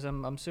it because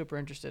I'm super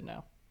interested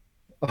now.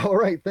 All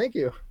right, thank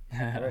you.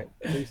 All right,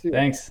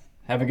 thanks.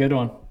 Have a good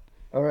one.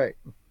 All right.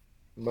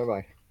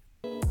 Bye-bye.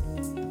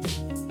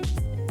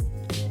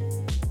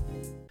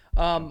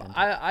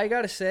 I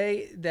gotta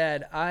say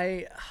that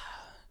I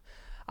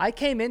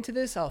came into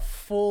this a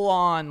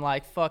full-on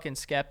like fucking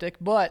skeptic,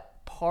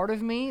 but part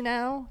of me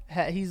now,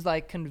 he's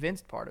like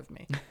convinced part of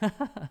me.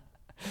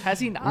 Has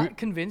he not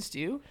convinced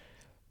you?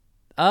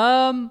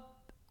 I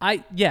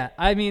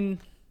mean,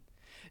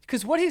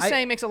 because what he's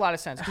saying makes a lot of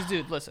sense. Because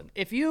dude, listen,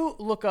 if you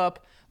look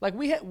up, like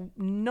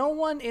no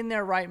one in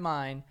their right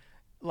mind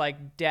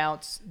like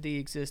doubts the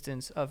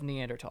existence of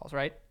Neanderthals,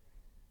 right?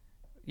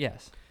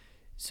 Yes.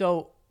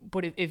 So,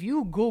 but if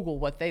you Google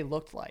what they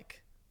looked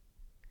like,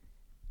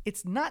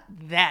 it's not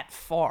that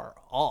far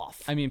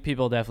off. I mean,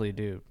 people definitely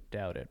do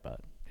doubt it, but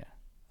yeah.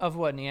 Of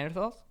what,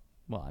 Neanderthals?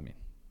 Well, I mean,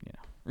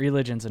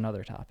 religion's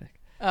another topic.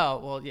 Oh,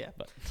 well, yeah.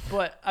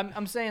 But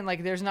I'm saying,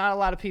 like, there's not a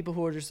lot of people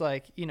who are just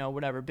like,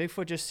 whatever.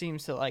 Bigfoot just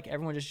seems to, like,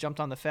 everyone just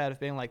jumped on the fad of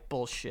being like,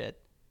 bullshit.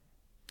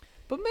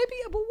 But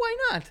why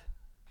not?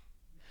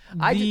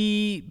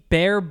 The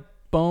bare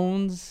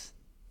bones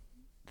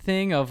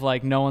thing of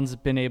like no one's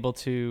been able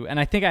to, and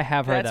I think I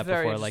have heard that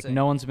before, like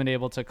no one's been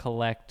able to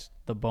collect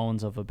the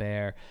bones of a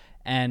bear.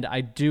 And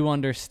I do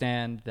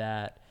understand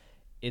that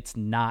it's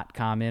not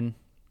common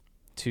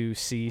to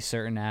see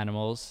certain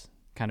animals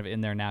kind of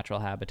in their natural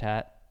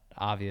habitat,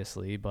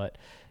 obviously. But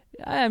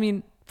I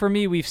mean, for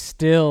me, we've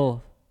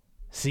still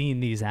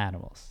seen these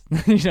animals.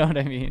 You know what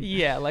I mean?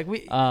 Yeah, like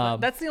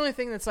that's the only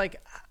thing that's like,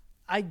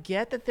 I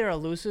get that they're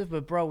elusive,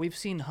 but bro, we've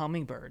seen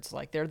hummingbirds.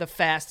 Like they're the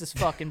fastest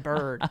fucking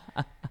bird.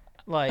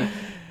 Like,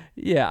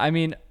 yeah, I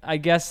mean, I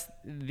guess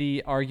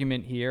the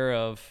argument here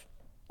of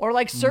or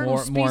like certain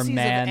species more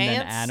man of ants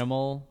than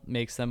animal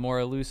makes them more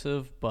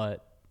elusive,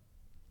 but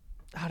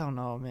I don't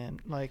know, man.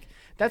 Like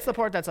that's the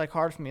part that's like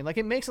hard for me. Like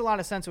it makes a lot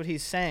of sense what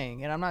he's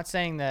saying, and I'm not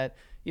saying that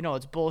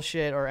it's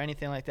bullshit or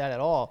anything like that at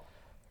all,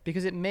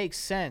 because it makes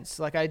sense.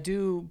 Like I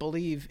do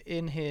believe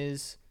in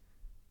his,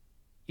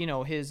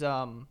 his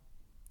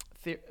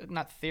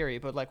not theory,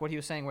 but like what he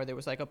was saying, where there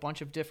was like a bunch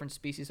of different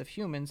species of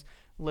humans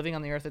living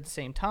on the earth at the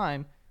same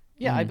time.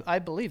 Yeah, I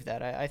believe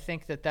that. I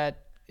think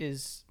that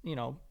is,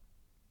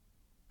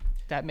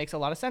 that makes a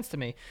lot of sense to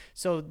me.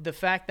 So the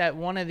fact that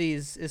one of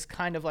these is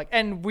kind of like,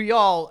 and we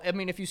all, I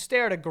mean, if you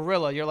stare at a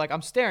gorilla, you're like,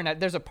 I'm staring at,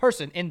 there's a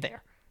person in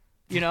there,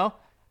 you know?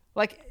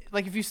 like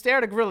if you stare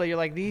at a gorilla, you're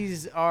like,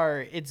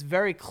 it's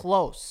very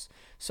close.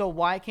 So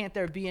why can't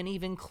there be an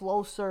even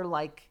closer,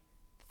 like,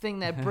 thing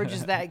that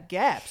bridges that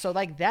gap? So,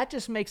 like, that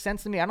just makes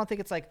sense to me. I don't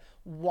think it's, like,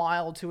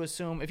 wild to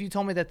assume. If you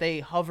told me that they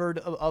hovered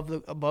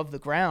above the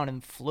ground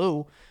and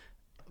flew,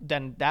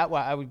 then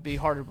I would be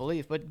harder to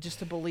believe. But just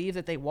to believe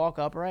that they walk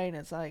upright,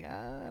 it's like,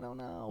 I don't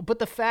know. But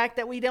the fact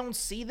that we don't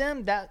see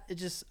them,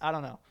 I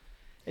don't know.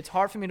 It's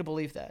hard for me to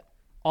believe that.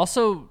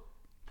 Also,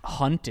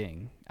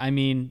 hunting. I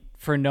mean,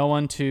 for no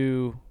one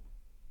to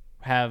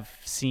have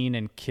seen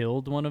and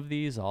killed one of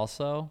these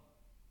also.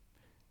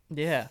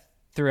 Yeah.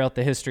 Throughout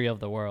the history of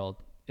the world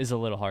is a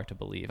little hard to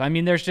believe. I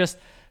mean, there's just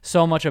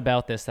so much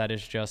about this that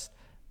is just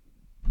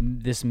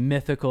this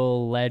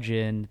mythical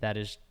legend that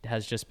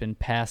has just been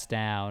passed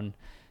down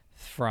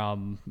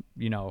from,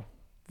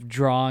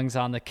 drawings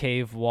on the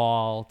cave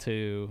wall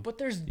to... But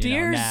there's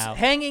deers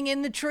hanging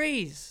in the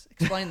trees.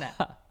 Explain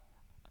that.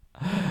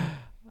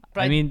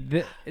 I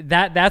mean,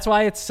 that's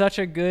why it's such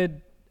a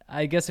good,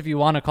 I guess if you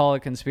want to call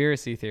it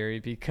conspiracy theory,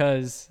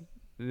 because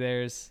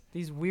there's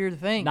these weird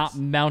things, not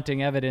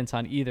mounting evidence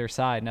on either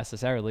side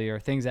necessarily, or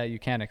things that you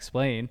can't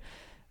explain.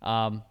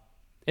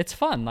 It's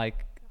fun.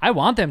 Like, I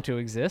want them to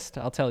exist.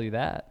 I'll tell you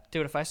that.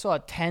 Dude, if I saw a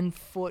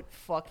 10-foot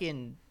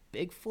fucking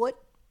Bigfoot,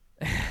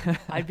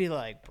 I'd be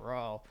like,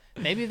 bro,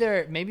 maybe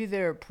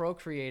they're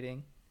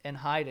procreating and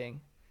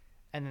hiding,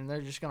 and then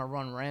they're just gonna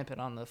run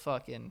rampant on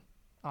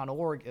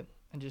Oregon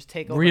and just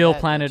take over. Real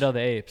Planet of the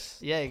Apes.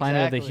 Yeah, exactly.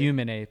 Planet of the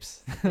human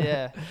apes.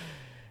 Yeah.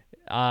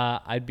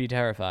 I'd be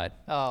terrified.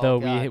 Oh, though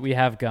God. we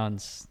have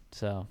guns,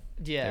 so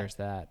yeah, there's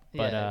that.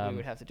 But we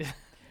would have to do that.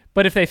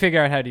 But if they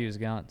figure out how to use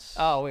guns,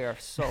 we are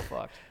so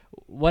fucked.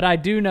 What I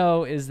do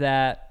know is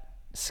that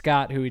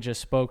Scott, who we just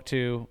spoke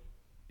to,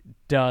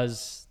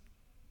 does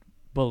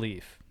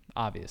believe,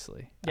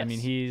 obviously. Yes. I mean,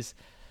 he's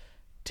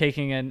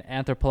taking an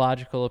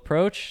anthropological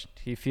approach.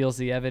 He feels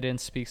the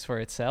evidence speaks for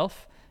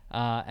itself.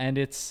 And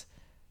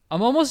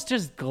I'm almost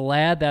just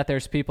glad that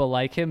there's people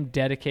like him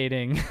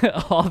dedicating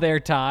all their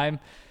time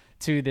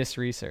to this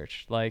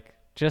research. Like,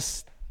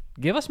 just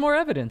give us more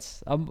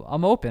evidence.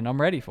 I'm open. I'm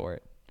ready for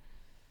it.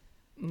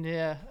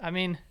 Yeah, I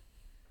mean,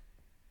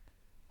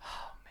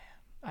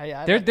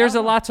 there's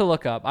a lot to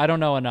look up. I don't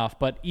know enough,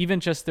 but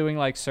even just doing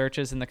like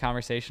searches in the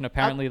conversation,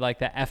 apparently like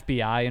the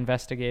FBI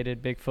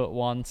investigated Bigfoot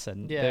once,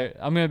 and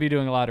I'm going to be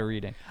doing a lot of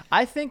reading.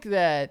 I think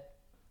that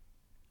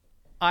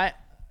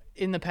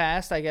in the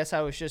past, I guess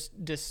I was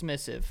just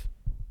dismissive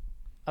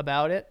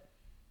about it,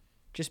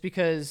 just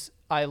because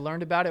I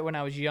learned about it when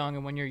I was young,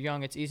 and when you're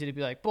young, it's easy to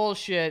be like,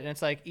 bullshit, and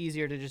it's like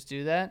easier to just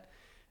do that,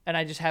 and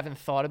I just haven't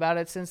thought about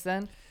it since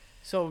then.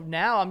 So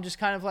now I'm just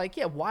kind of like,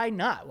 yeah, why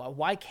not?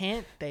 Why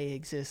can't they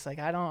exist? Like,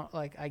 I don't,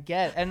 like, I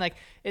get, and like,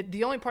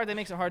 the only part that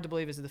makes it hard to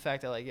believe is the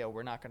fact that, like,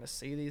 we're not going to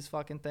see these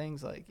fucking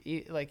things. Like,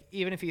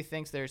 even if he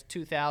thinks there's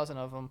 2,000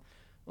 of them,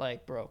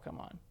 like, bro, come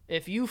on.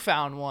 If you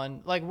found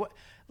one, like,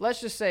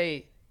 let's just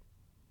say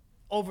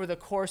over the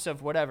course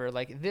of whatever,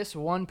 like, this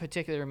one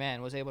particular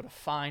man was able to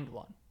find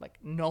one. Like,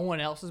 no one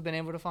else has been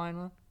able to find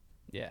one.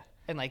 Yeah.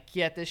 And, like,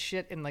 get this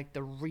shit in, like,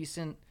 the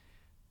recent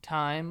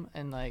time,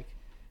 and, like,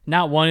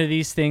 not one of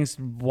these things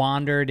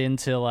wandered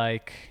into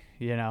like,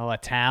 a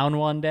town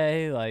one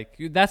day. Like,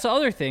 that's the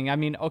other thing. I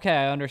mean, okay,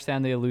 I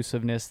understand the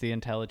elusiveness, the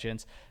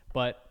intelligence,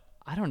 but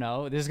I don't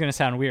know. This is going to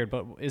sound weird,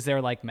 but is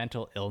there like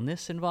mental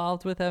illness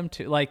involved with them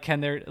too? Like,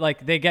 can there,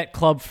 like, they get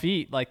club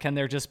feet. Like, can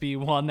there just be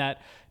one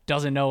that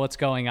doesn't know what's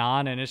going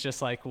on and it's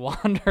just like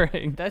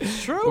wandering?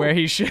 That's true. Where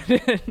he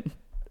shouldn't.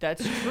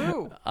 That's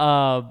true.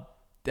 I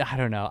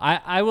don't know.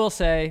 I will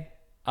say,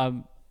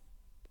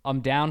 I'm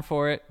down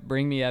for it.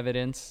 Bring me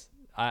evidence.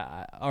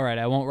 All right,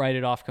 I won't write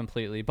it off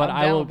completely, but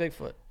I will.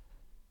 Bigfoot.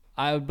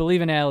 I would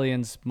believe in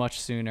aliens much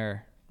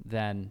sooner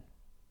than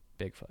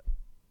Bigfoot.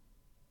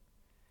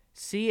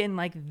 See, and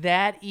like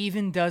that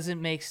even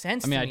doesn't make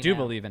sense. I mean, to me I do now.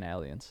 believe in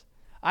aliens.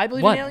 I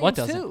believe in aliens what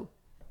doesn't? too.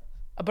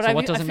 But so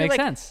what doesn't make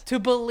sense? To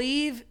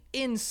believe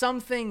in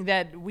something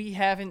that we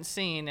haven't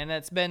seen and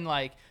it's been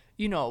like,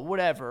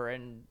 whatever,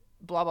 and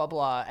blah blah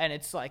blah, and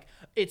it's like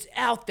it's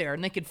out there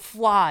and they can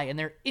fly and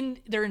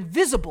they're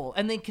invisible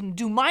and they can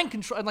do mind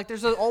control, and like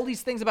there's all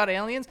these things about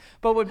aliens.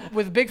 But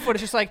with Bigfoot,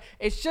 it's just like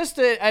it's just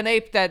an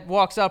ape that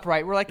walks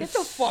upright. We're like, get the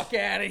fuck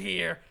out of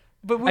here.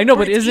 But I know,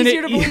 but it's isn't easier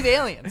it to believe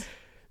aliens?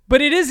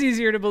 But it is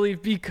easier to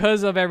believe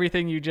because of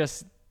everything you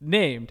just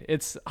named.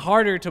 It's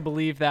harder to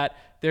believe that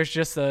there's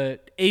just a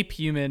ape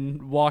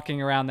human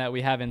walking around that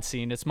we haven't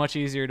seen. It's much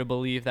easier to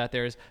believe that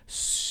there's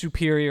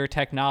superior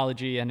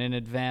technology and an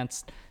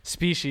advanced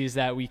species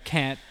that we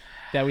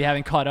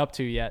haven't caught up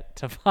to yet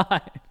to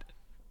find.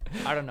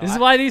 I don't know. This is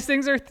why these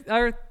things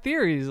are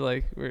theories.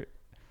 Like we're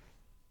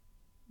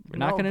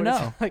not going to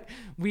know. Like,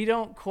 we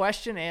don't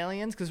question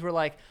aliens because we're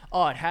like,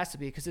 oh, it has to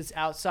be because it's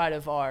outside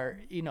of our,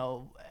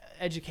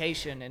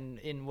 education and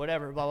in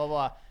whatever, blah, blah,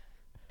 blah.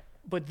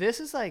 But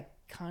this is like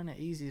kind of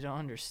easy to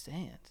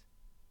understand.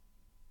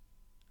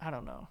 I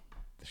don't know.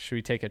 Should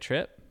we take a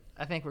trip?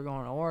 I think we're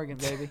going to Oregon,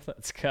 baby.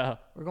 Let's go.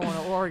 We're going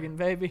to Oregon,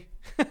 baby.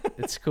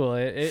 It's cool.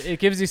 It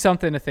gives you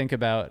something to think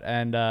about.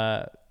 And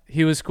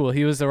he was cool.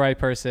 He was the right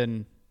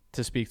person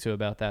to speak to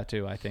about that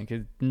too, I think.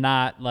 It's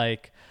not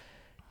like,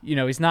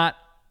 he's not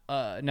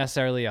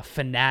necessarily a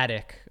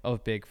fanatic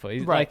of Bigfoot.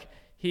 He's Right. like,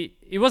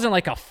 he wasn't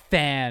like a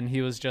fan.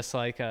 He was just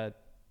like a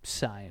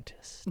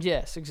scientist.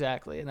 Yes,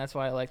 exactly. And that's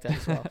why I like that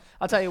as well.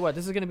 I'll tell you what,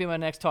 this is going to be my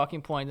next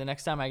talking point the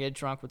next time I get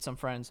drunk with some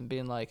friends and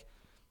being like,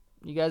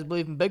 you guys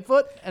believe in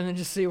Bigfoot? And then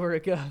just see where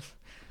it goes.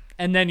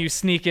 And then you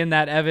sneak in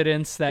that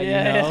evidence that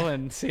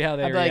and see how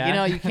they I'd be react.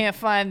 like, you can't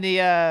find the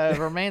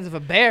remains of a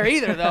bear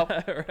either, though.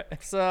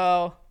 Right.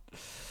 So,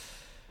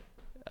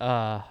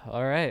 all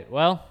right.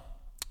 Well,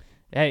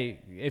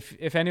 hey,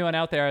 if anyone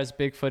out there has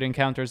Bigfoot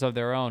encounters of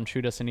their own,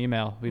 shoot us an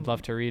email. We'd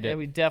love to read yeah, it.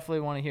 we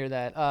definitely want to hear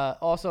that.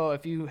 Also,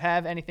 if you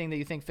have anything that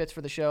you think fits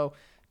for the show,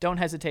 don't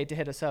hesitate to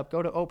hit us up.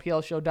 Go to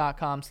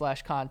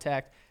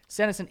oplshow.com/contact.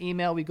 Send us an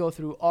email. We go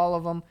through all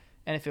of them.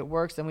 And if it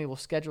works, then we will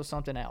schedule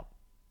something out.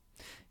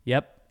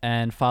 Yep.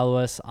 And follow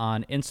us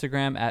on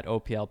Instagram at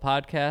OPL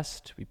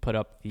Podcast. We put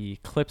up the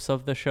clips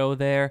of the show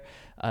there.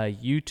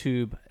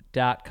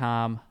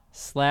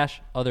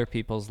 YouTube.com/Other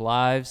People's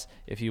Lives.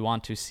 If you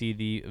want to see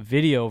the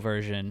video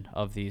version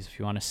of these, if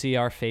you want to see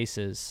our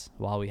faces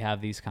while we have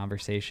these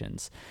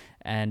conversations.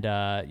 And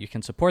you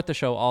can support the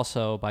show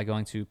also by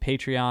going to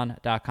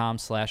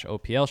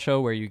patreon.com/OPL show,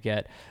 where you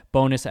get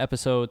bonus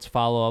episodes,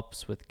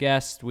 follow-ups with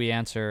guests. We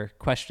answer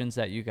questions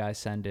that you guys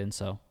send in.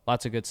 So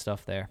lots of good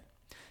stuff there.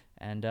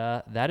 And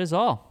that is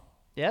all.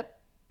 Yep.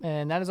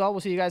 And that is all.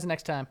 We'll see you guys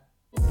next time.